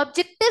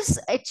 objectives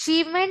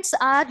achievements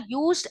are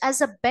used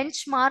as a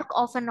benchmark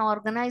of an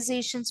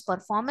organization's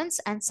performance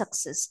and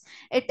success.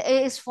 It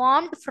is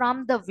formed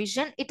from the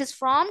vision. It is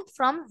formed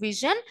from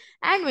vision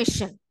and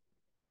mission.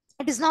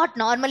 It is not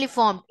normally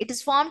formed. It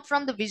is formed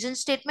from the vision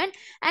statement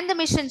and the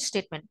mission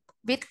statement.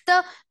 With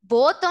the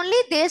both only,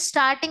 they're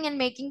starting and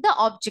making the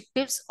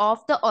objectives of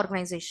the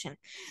organization.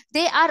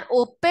 They are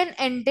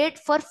open-ended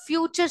for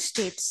future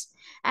states.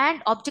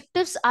 And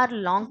objectives are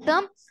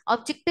long-term.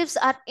 Objectives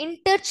are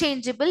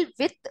interchangeable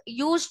with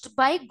used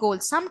by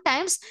goals.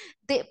 Sometimes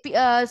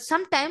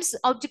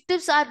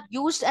objectives are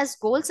used as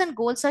goals and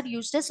goals are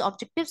used as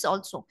objectives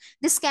also.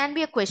 This can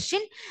be a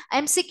question.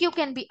 MCQ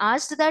can be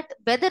asked that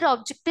whether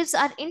objectives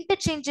are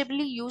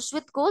interchangeably used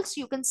with goals.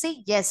 You can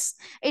say yes,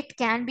 it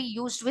can be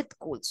used with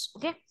goals.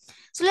 Okay,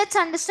 so let's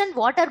understand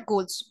what are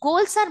goals.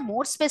 Goals are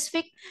more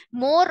specific,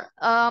 more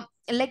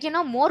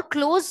more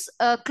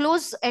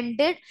close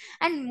ended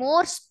and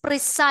more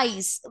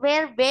precise,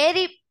 where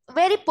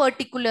very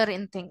particular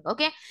in thing.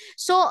 Okay,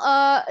 so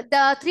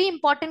the 3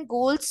 important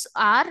goals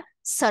are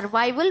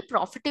survival,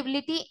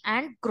 profitability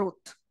and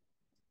growth.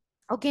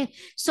 Okay,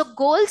 so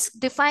goals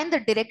define the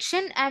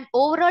direction and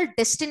overall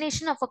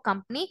destination of a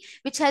company,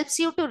 which helps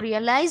you to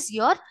realize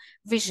your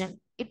vision.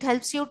 It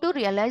helps you to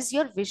realize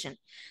your vision.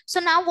 So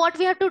now what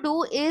we have to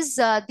do is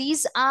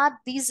these are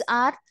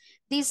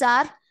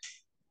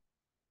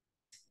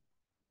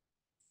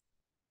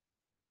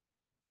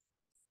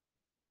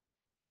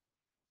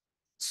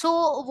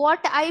so what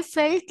I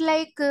felt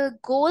like,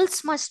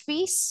 goals must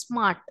be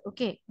smart.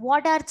 Okay,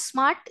 what are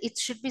smart? It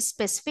should be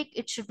specific,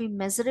 it should be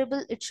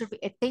measurable, it should be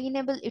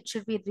attainable, it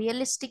should be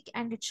realistic,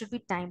 and it should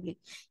be timely.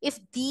 If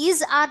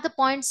these are the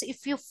points,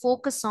 if you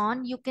focus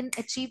on, you can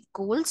achieve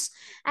goals.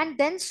 And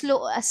then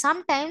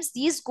sometimes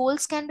these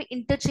goals can be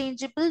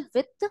interchangeable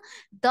with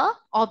the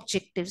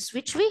objectives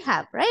which we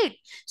have, right?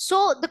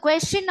 So the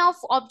question of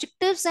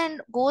objectives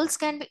and goals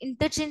can be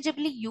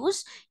interchangeably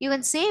used. You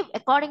can say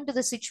according to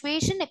the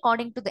situation,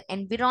 according to the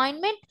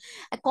environment,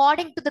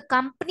 according to the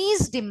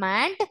company's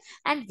demand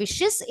and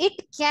wishes, it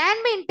can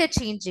be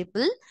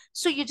interchangeable.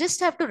 So you just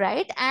have to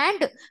write,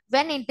 and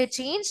when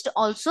interchanged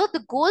also,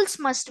 the goals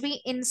must be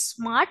in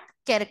smart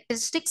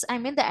characteristics. I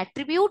mean, the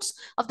attributes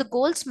of the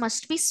goals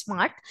must be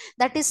smart,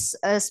 that is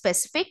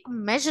specific,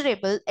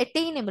 measurable,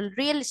 attainable,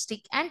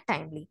 realistic and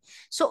timely.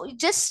 So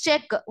just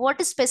check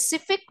what is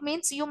specific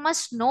means. You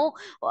must know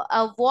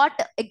what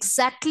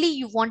exactly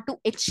you want to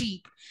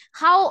achieve.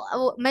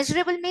 How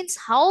measurable means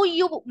how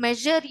you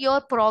measure your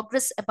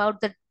progress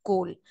about the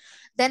goal.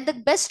 Then the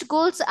best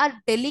goals are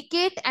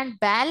delicate and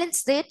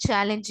balanced, they're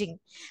challenging.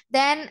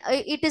 Then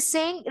it is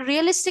saying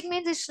realistic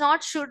means it's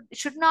not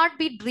should not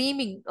be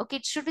dreaming. Okay,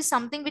 it should be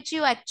something which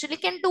you actually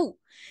can do.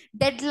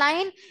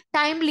 Deadline,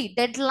 timely.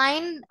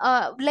 Deadline,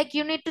 like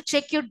you need to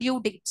check your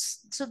due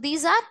dates. So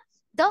these are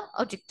the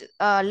objective,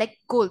 like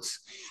goals.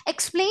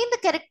 Explain the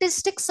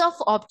characteristics of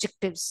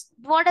objectives.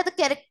 What are the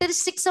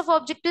characteristics of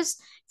objectives?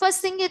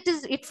 First thing,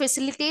 it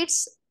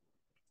facilitates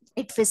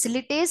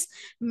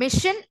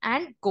mission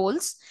and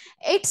goals.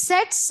 It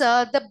sets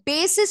the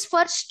basis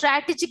for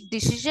strategic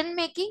decision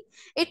making.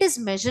 It is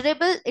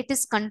measurable, it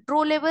is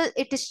controllable,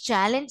 it is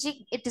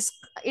challenging, it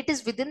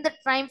is within the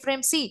time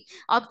frame. See,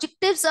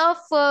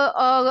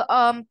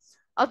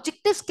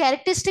 objectives,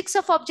 characteristics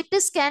of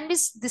objectives can be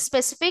the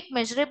specific,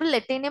 measurable,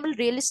 attainable,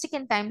 realistic,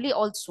 and timely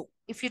also.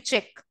 If you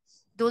check,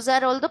 those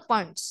are all the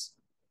points.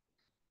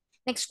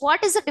 Next,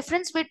 what is the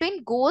difference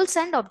between goals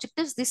and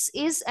objectives? This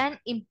is an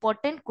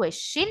important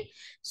question.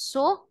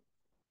 So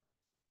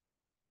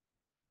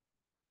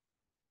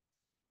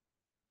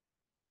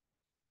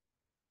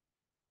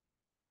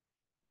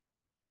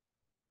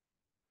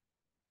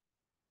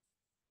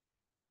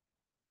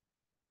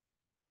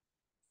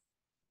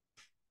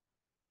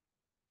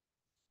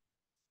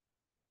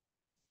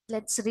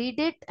let's read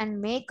it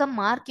and make a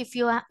mark.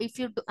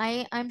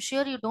 I'm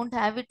sure you don't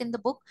have it in the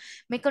book.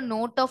 Make a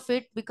note of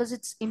it because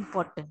it's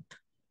important.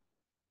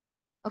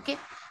 Okay,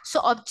 so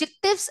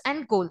objectives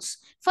and goals.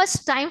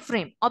 First, time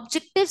frame.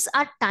 Objectives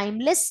are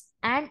timeless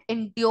and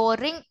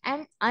enduring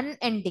and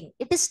unending.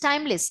 It is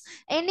timeless.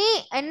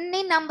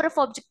 Any number of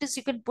objectives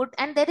you can put,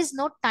 and there is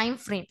no time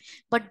frame.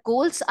 But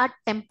goals are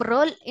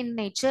temporal in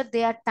nature.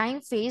 They are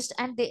time phased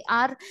and they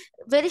are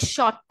very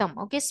short term.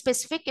 Okay,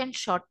 specific and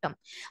short term.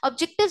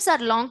 Objectives are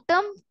long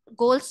term.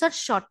 Goals are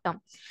short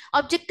term.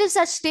 Objectives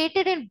are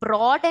stated in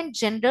broad and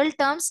general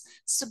terms.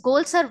 So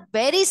goals are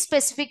very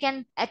specific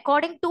and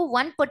according to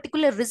one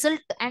particular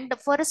result and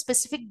for a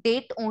specific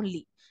date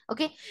only.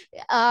 Okay,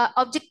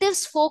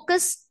 objectives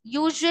focus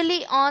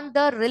usually on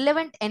the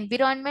relevant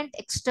environment,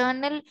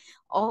 external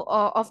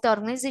of the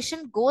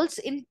organization. Goals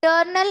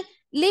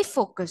internally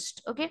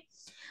focused. Okay,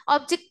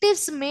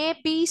 objectives may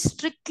be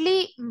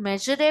strictly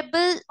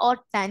measurable or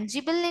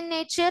tangible in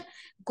nature.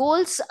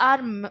 Goals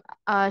are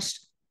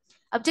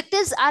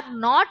objectives are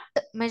not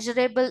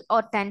measurable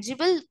or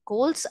tangible.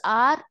 Goals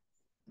are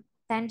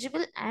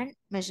tangible and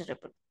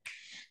measurable.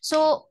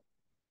 So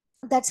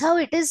that's how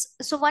it is.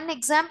 So one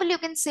example you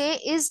can say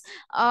is,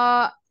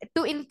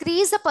 to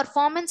increase the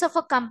performance of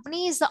a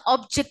company is the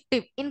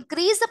objective.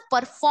 Increase the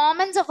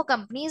performance of a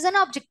company is an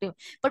objective.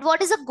 But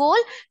what is a goal?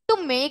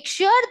 To make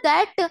sure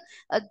that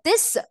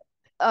this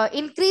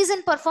increase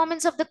in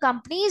performance of the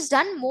company is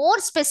done more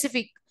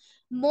specific,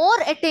 more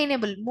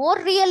attainable,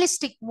 more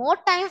realistic, more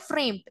time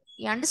framed.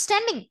 You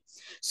understanding?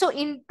 So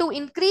to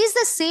increase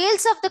the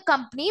sales of the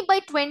company by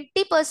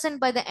 20%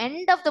 by the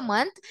end of the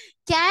month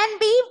can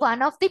be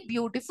one of the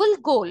beautiful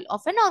goal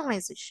of an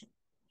organization.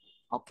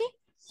 Okay,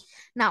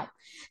 now,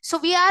 so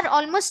we are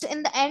almost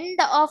in the end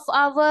of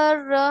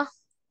our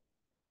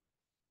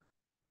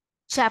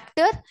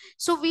chapter.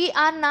 So we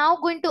are now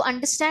going to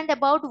understand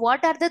about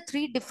what are the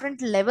three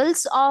different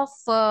levels of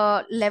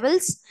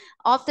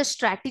the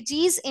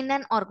strategies in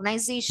an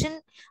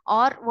organization,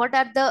 or what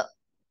are the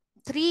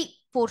three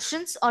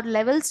portions or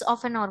levels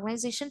of an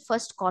organization.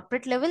 First,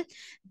 corporate level,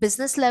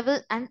 business level,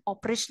 and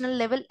operational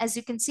level. As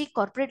you can see,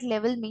 corporate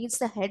level means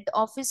the head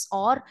office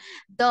or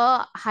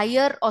the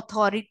higher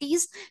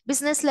authorities.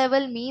 Business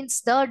level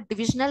means the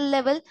divisional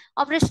level.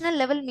 Operational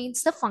level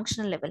means the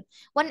functional level.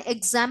 One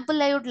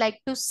example I would like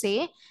to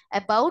say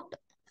about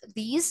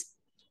these,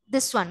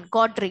 this one,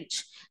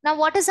 Godrej. Now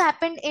what has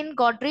happened in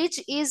Godrej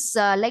is,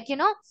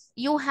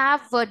 you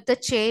have the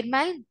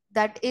chairman,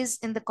 that is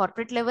in the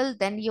corporate level,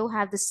 then you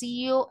have the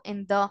CEO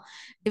in the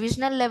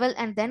divisional level,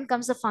 and then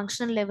comes the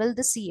functional level,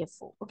 the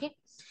CFO. Okay,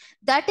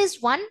 that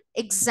is one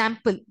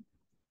example.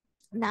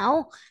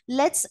 Now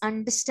let's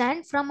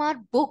understand from our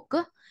book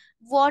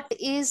what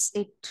is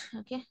it.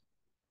 Okay,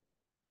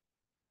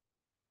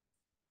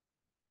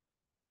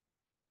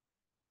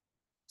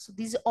 so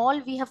these are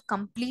all we have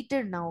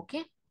completed now.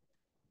 Okay,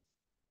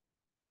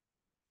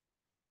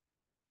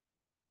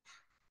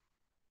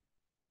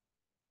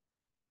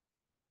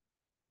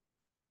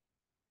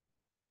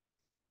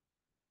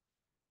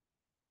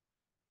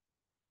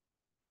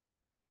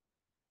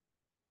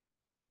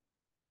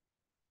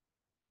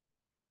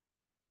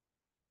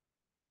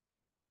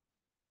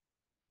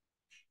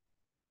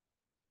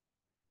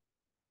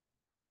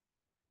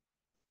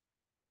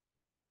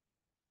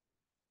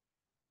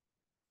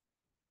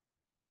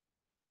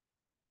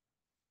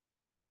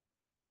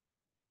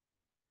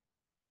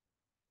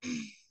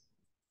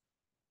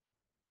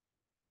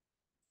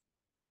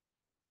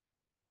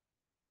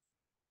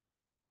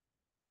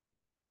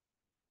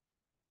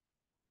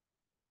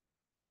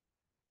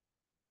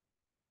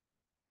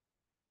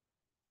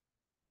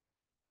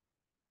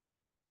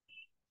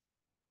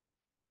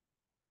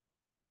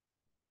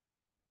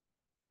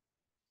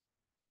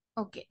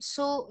 okay,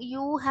 so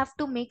you have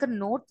to make a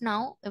note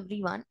now,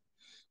 everyone.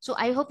 So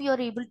I hope you are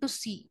able to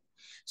see.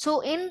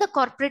 So in the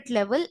corporate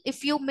level,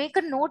 if you make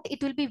a note,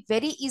 it will be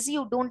very easy.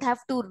 You don't have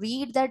to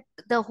read that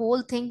the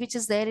whole thing which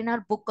is there in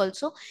our book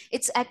also.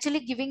 It's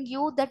actually giving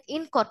you that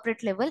in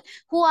corporate level,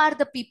 who are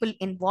the people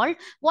involved,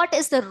 what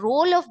is the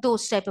role of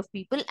those type of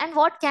people, and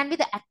what can be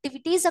the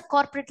activities a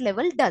corporate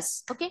level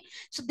does. Okay,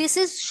 so this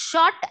is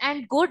short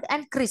and good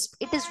and crisp.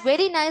 It is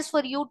very nice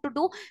for you to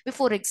do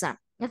before exam.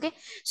 Okay,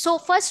 so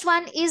first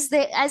one is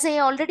the, as I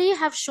already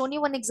have shown you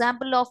one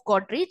example of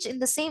Godrej. In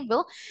the same way,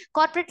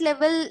 corporate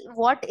level,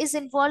 what is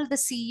involved, the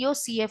CEO,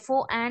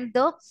 CFO, and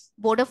the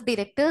board of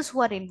directors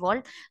who are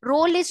involved.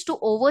 Role is to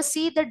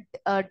oversee the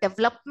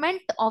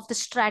development of the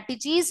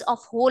strategies of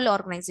whole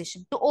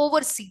organization, to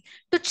oversee,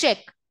 to check,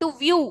 to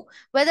view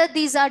whether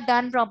these are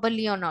done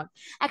properly or not.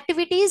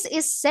 Activities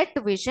is set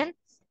vision,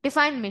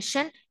 define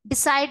mission,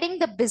 deciding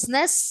the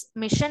business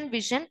mission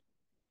vision,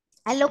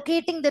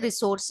 allocating the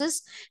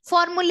resources,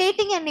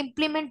 formulating and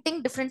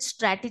implementing different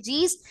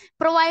strategies,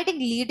 providing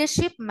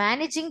leadership,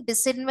 managing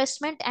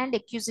disinvestment and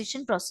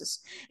acquisition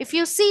process. If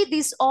you see,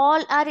 these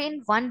all are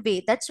in one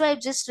way. That's why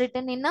I've just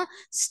written in a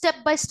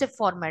step-by-step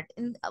format.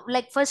 In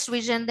like first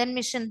vision, then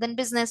mission, then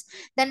business,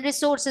 then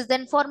resources,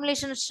 then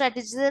formulation of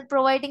strategies, then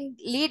providing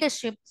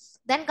leadership,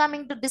 then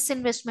coming to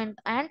disinvestment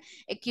and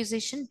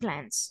acquisition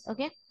plans.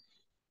 Okay.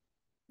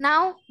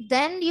 Now,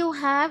 then you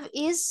have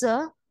is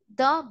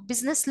the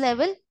business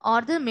level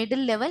or the middle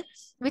level,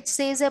 which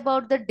says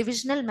about the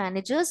divisional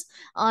managers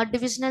or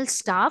divisional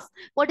staff.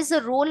 What is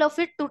the role of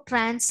it? To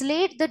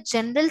translate the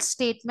general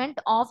statement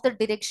of the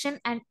direction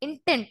and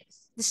intent,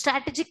 the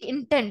strategic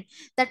intent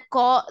that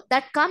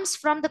that comes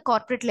from the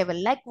corporate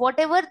level. Like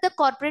whatever the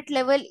corporate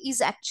level is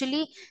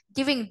actually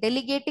giving,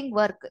 delegating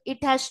work,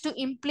 it has to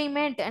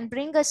implement and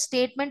bring a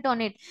statement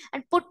on it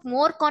and put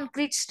more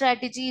concrete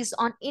strategies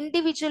on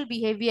individual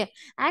behavior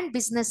and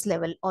business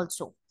level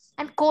also,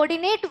 and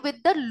coordinate with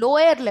the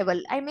lower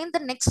level, I mean the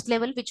next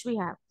level which we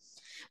have.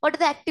 What are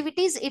the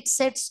activities? It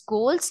sets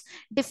goals,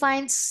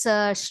 defines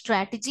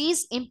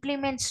strategies,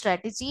 implements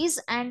strategies,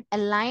 and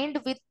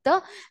aligned with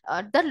the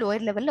lower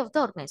level of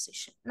the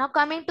organization. Now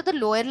coming to the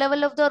lower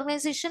level of the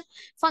organization,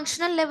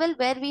 functional level,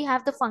 where we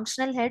have the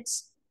functional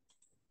heads.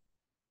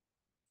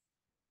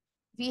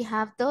 We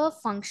have the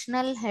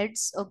functional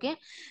heads. Okay,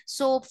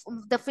 so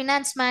the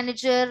finance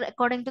manager,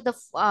 according to the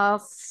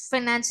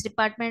finance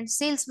department,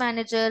 sales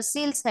manager,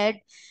 sales head,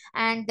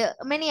 and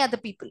many other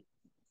people.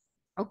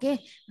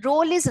 Okay,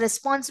 role is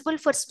responsible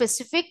for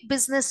specific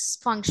business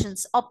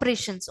functions,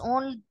 operations,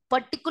 all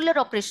particular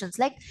operations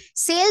like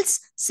sales,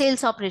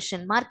 sales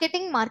operation,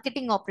 marketing,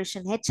 marketing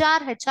operation,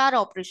 HR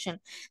operation.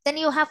 Then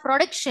you have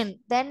production,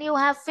 then you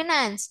have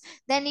finance,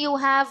 then you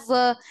have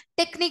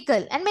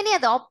technical, and many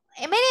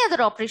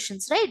other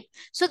operations, right?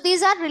 So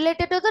these are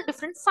related to the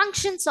different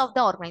functions of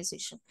the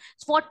organization.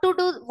 So what to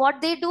do, what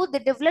they do, they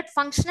develop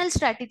functional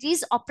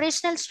strategies,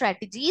 operational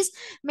strategies,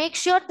 make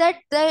sure that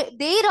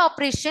their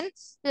operation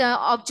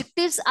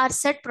objectives are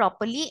set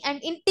properly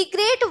and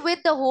integrate with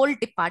the whole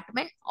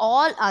department,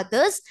 all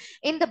others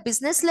in the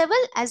business level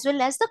as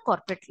well as the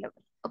corporate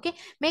level. Okay,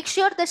 make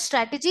sure the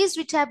strategies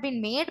which have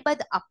been made by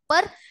the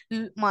upper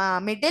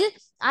middle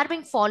are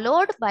being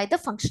followed by the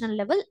functional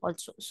level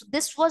also. So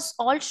this was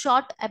all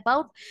short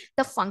about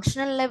the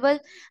functional level.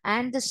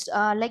 And this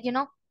like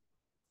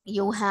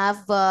you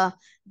have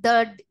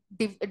the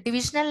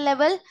divisional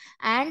level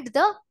and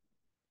the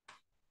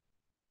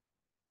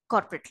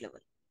corporate level.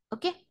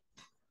 Okay,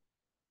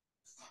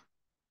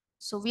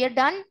 so we are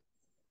done.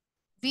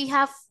 We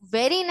have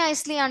very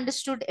nicely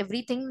understood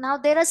everything. Now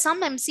there are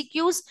some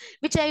MCQs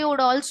which I would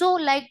also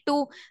like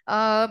to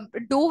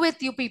do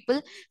with you people.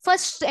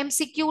 First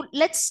MCQ,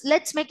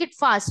 let's make it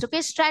fast.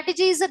 Okay,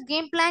 strategy is a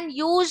game plan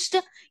used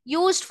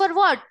for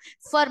what?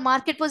 For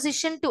market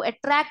position, to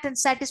attract and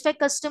satisfy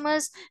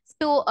customers,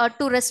 to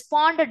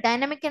respond a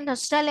dynamic and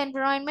hostile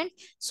environment.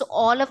 So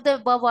all of the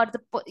above are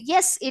the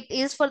yes, it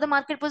is for the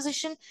market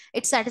position,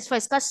 it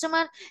satisfies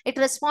customer, it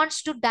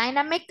responds to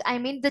dynamic, I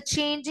mean the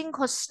changing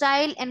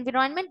hostile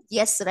environment.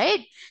 Yes,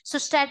 right? So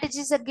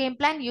strategies are game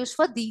plan used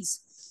for these.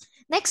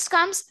 Next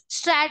comes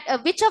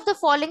which of the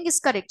following is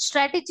correct?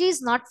 Strategy is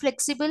not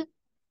flexible.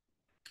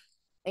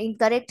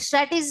 Incorrect.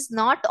 Strategy is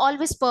not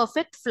always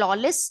perfect,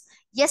 flawless.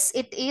 Yes,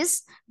 it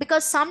is,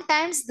 because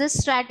sometimes the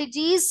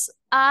strategies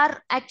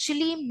are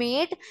actually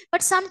made,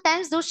 but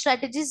sometimes those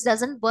strategies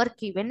doesn't work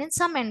even in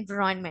some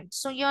environment.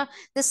 So you're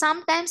the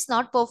sometimes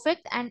not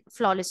perfect and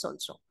flawless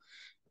also.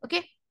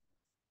 Okay.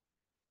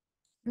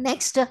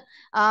 Next,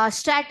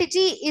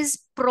 strategy is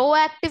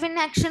proactive in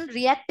action,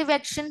 reactive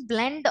action,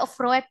 blend of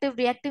proactive,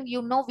 reactive.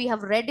 You know, we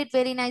have read it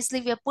very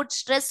nicely. We have put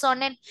stress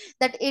on it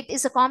that it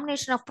is a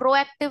combination of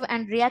proactive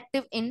and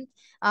reactive in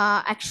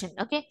action.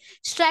 Okay,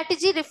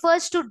 strategy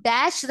refers to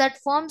dash that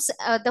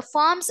the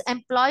firm's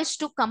employs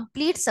to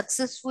complete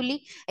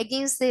successfully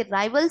against their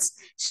rivals.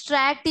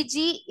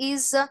 Strategy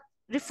is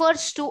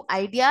refers to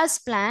ideas,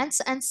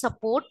 plans, and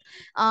support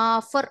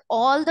for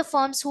all the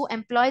firms who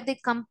employ the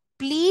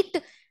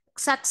complete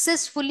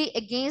successfully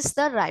against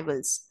the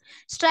rivals.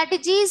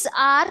 Strategies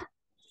are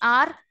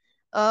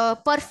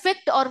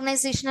perfect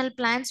organizational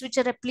plans which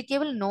are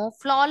replicable, no.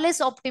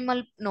 Flawless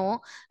optimal, no.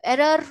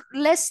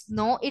 Errorless,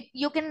 no.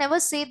 You can never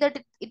say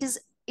that it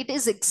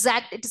is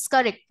exact, it is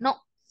correct, no.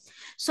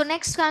 So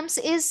next comes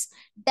is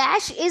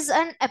dash is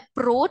an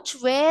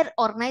approach where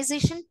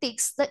organization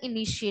takes the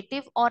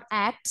initiative or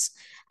acts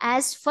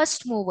as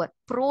first mover.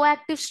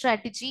 Proactive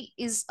strategy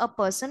is a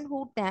person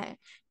who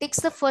takes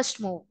the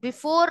first move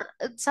before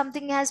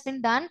something has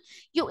been done.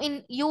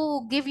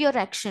 You give your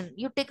action,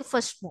 you take a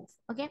first move,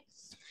 okay.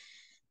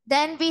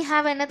 Then we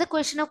have another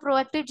question of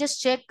proactive.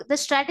 Just check. The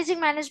strategic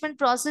management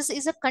process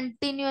is a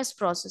continuous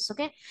process.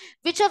 Okay.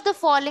 Which of the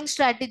following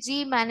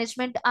strategy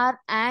management are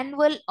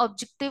annual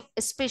objective,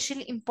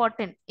 especially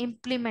important?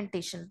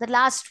 Implementation. The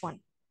last one.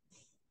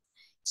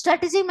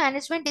 Strategic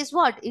management is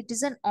what? It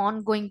is an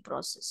ongoing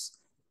process.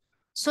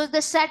 So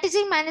the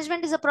strategic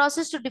management is a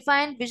process to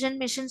define vision,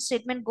 mission,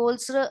 statement,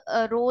 goals,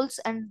 roles,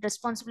 and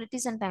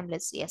responsibilities and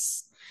timeless.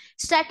 Yes.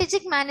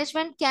 Strategic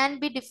management can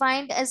be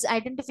defined as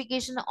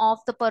identification of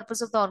the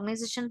purpose of the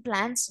organization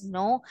plans.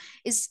 No.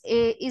 Is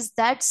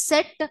that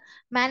set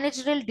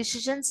managerial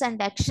decisions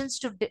and actions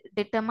to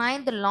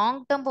determine the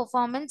long-term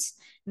performance?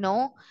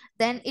 No.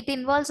 Then it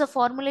involves a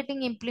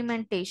formulating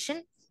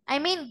implementation. I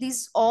mean,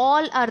 these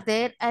all are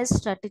there as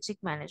strategic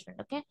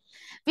management. Okay.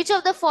 Which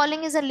of the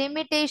following is a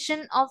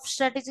limitation of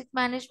strategic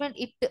management?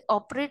 It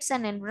operates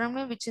an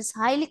environment which is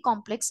highly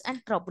complex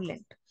and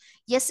turbulent.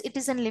 Yes, it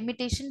is a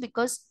limitation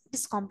because it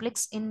is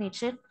complex in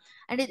nature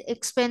and it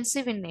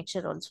expensive in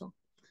nature also.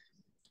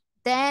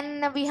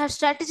 Then we have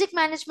strategic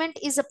management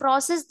is a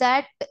process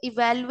that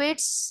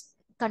evaluates,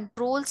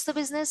 controls the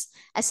business,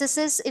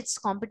 assesses its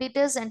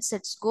competitors and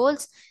sets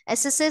goals,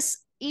 assesses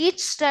each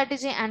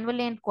strategy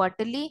annually and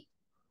quarterly.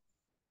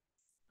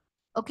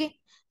 Okay.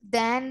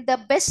 Then the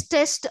best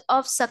test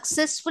of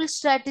successful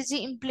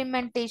strategy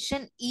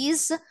implementation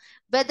is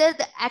whether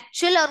the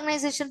actual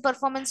organization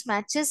performance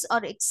matches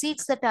or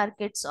exceeds the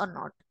targets or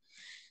not.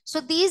 So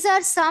these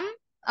are some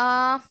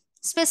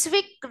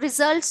specific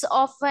results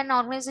of an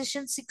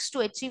organization seeks to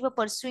achieve a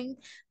pursuing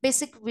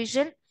basic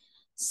vision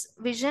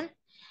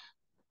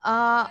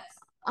uh,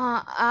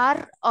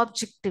 are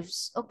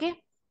objectives. Okay.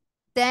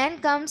 Then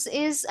comes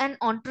is an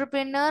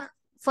entrepreneur.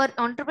 For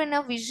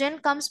entrepreneur, vision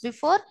comes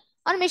before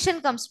or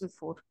mission comes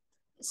before.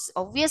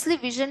 Obviously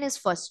vision is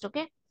first.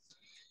 Okay.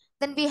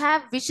 Then we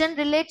have vision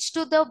relates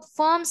to the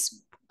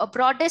firm's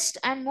broadest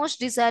and most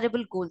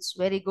desirable goals.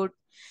 Very good.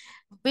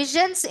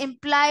 Visions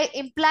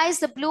implies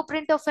the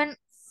blueprint of an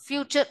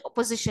future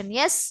position.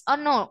 Yes or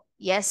no?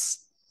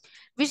 Yes.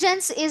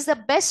 Visions is the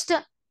best,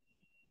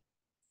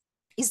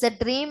 is the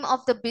dream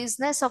of the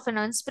business of an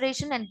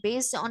inspiration and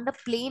based on the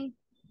plain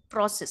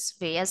process.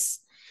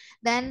 Yes.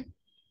 Then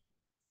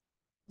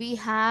we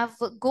have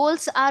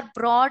goals are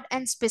broad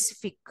and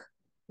specific.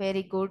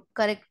 Very good.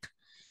 Correct.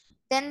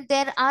 Then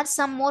there are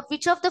some more.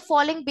 Which of the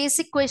following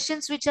basic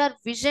questions which are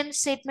vision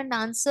statement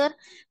answer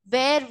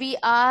where we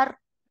are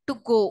to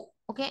go?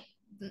 Okay.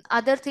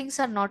 Other things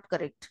are not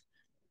correct.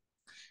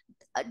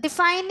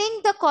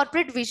 Defining the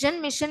corporate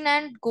vision, mission,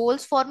 and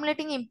goals,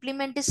 formulating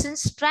implementation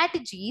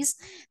strategies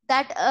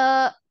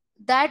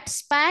that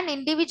span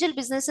individual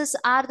businesses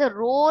are the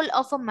role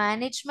of a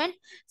management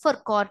for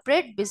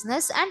corporate,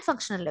 business, and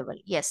functional level.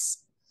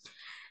 Yes.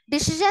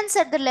 Decisions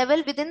at the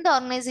level within the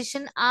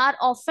organization are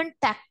often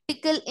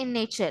tactical in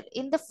nature.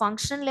 In the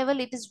functional level,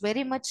 it is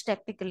very much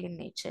tactical in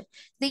nature.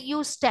 They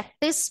use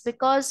tactics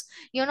because,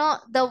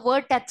 the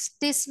word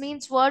tactics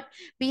means what?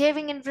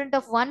 Behaving in front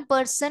of one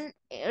person,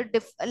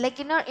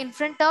 in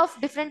front of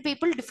different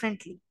people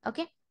differently.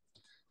 Okay.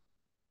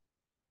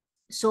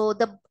 So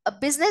the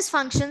business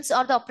functions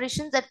or the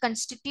operations that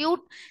constitute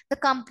the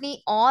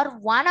company or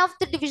one of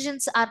the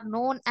divisions are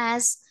known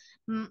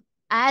mm,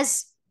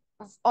 as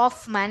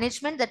of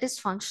management, that is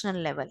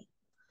functional level.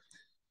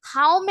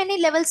 How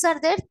many levels are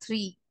there?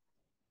 3.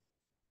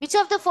 Which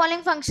of the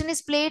following function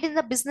is played in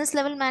the business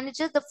level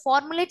manager? The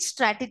formulate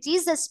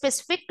strategies that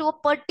specific to a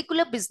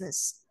particular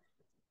business.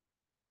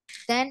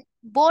 Then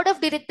board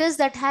of directors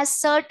that has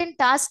certain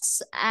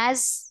tasks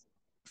as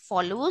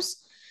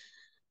follows: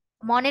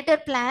 monitor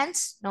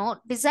plans, no,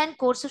 design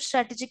course of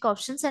strategic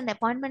options, and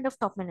appointment of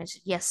top manager.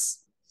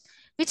 Yes.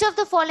 Which of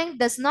the following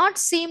does not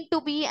seem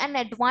to be an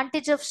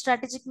advantage of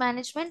strategic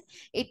management?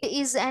 It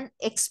is an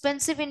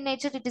expensive in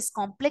nature, it is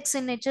complex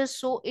in nature,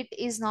 so it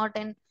is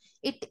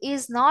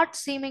not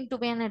seeming to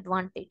be an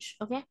advantage.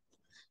 Okay.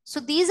 So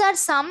these are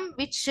some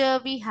which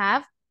we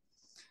have.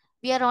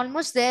 We are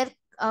almost there.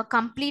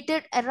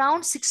 Completed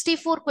around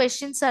 64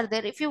 questions are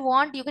there. If you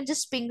want, you can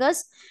just ping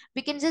us.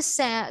 We can just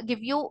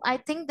give you, I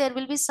think there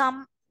will be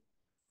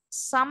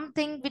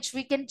something which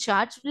we can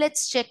charge.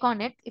 Let's check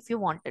on it if you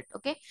want it.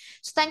 Okay.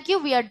 So thank you.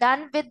 We are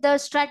done with the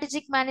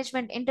strategic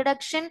management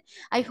introduction.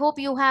 I hope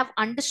you have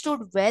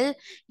understood well.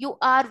 You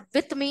are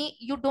with me.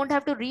 You don't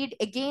have to read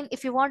again.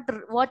 If you want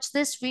to watch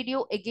this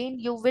video again,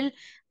 you will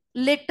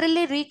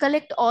literally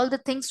recollect all the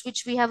things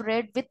which we have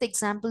read with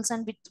examples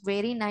and with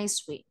very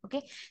nice way.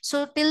 Okay,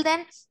 so till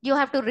then you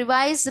have to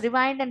revise,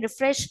 rewind and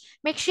refresh.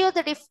 Make sure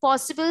that if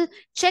possible,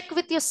 check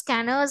with your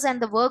scanners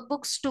and the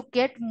workbooks to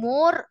get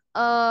more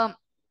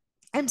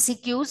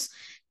MCQs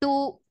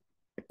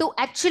to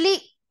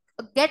actually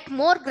get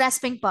more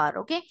grasping power.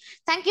 Okay,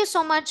 thank you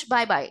so much.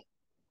 Bye bye.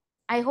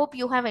 I hope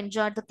you have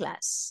enjoyed the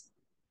class.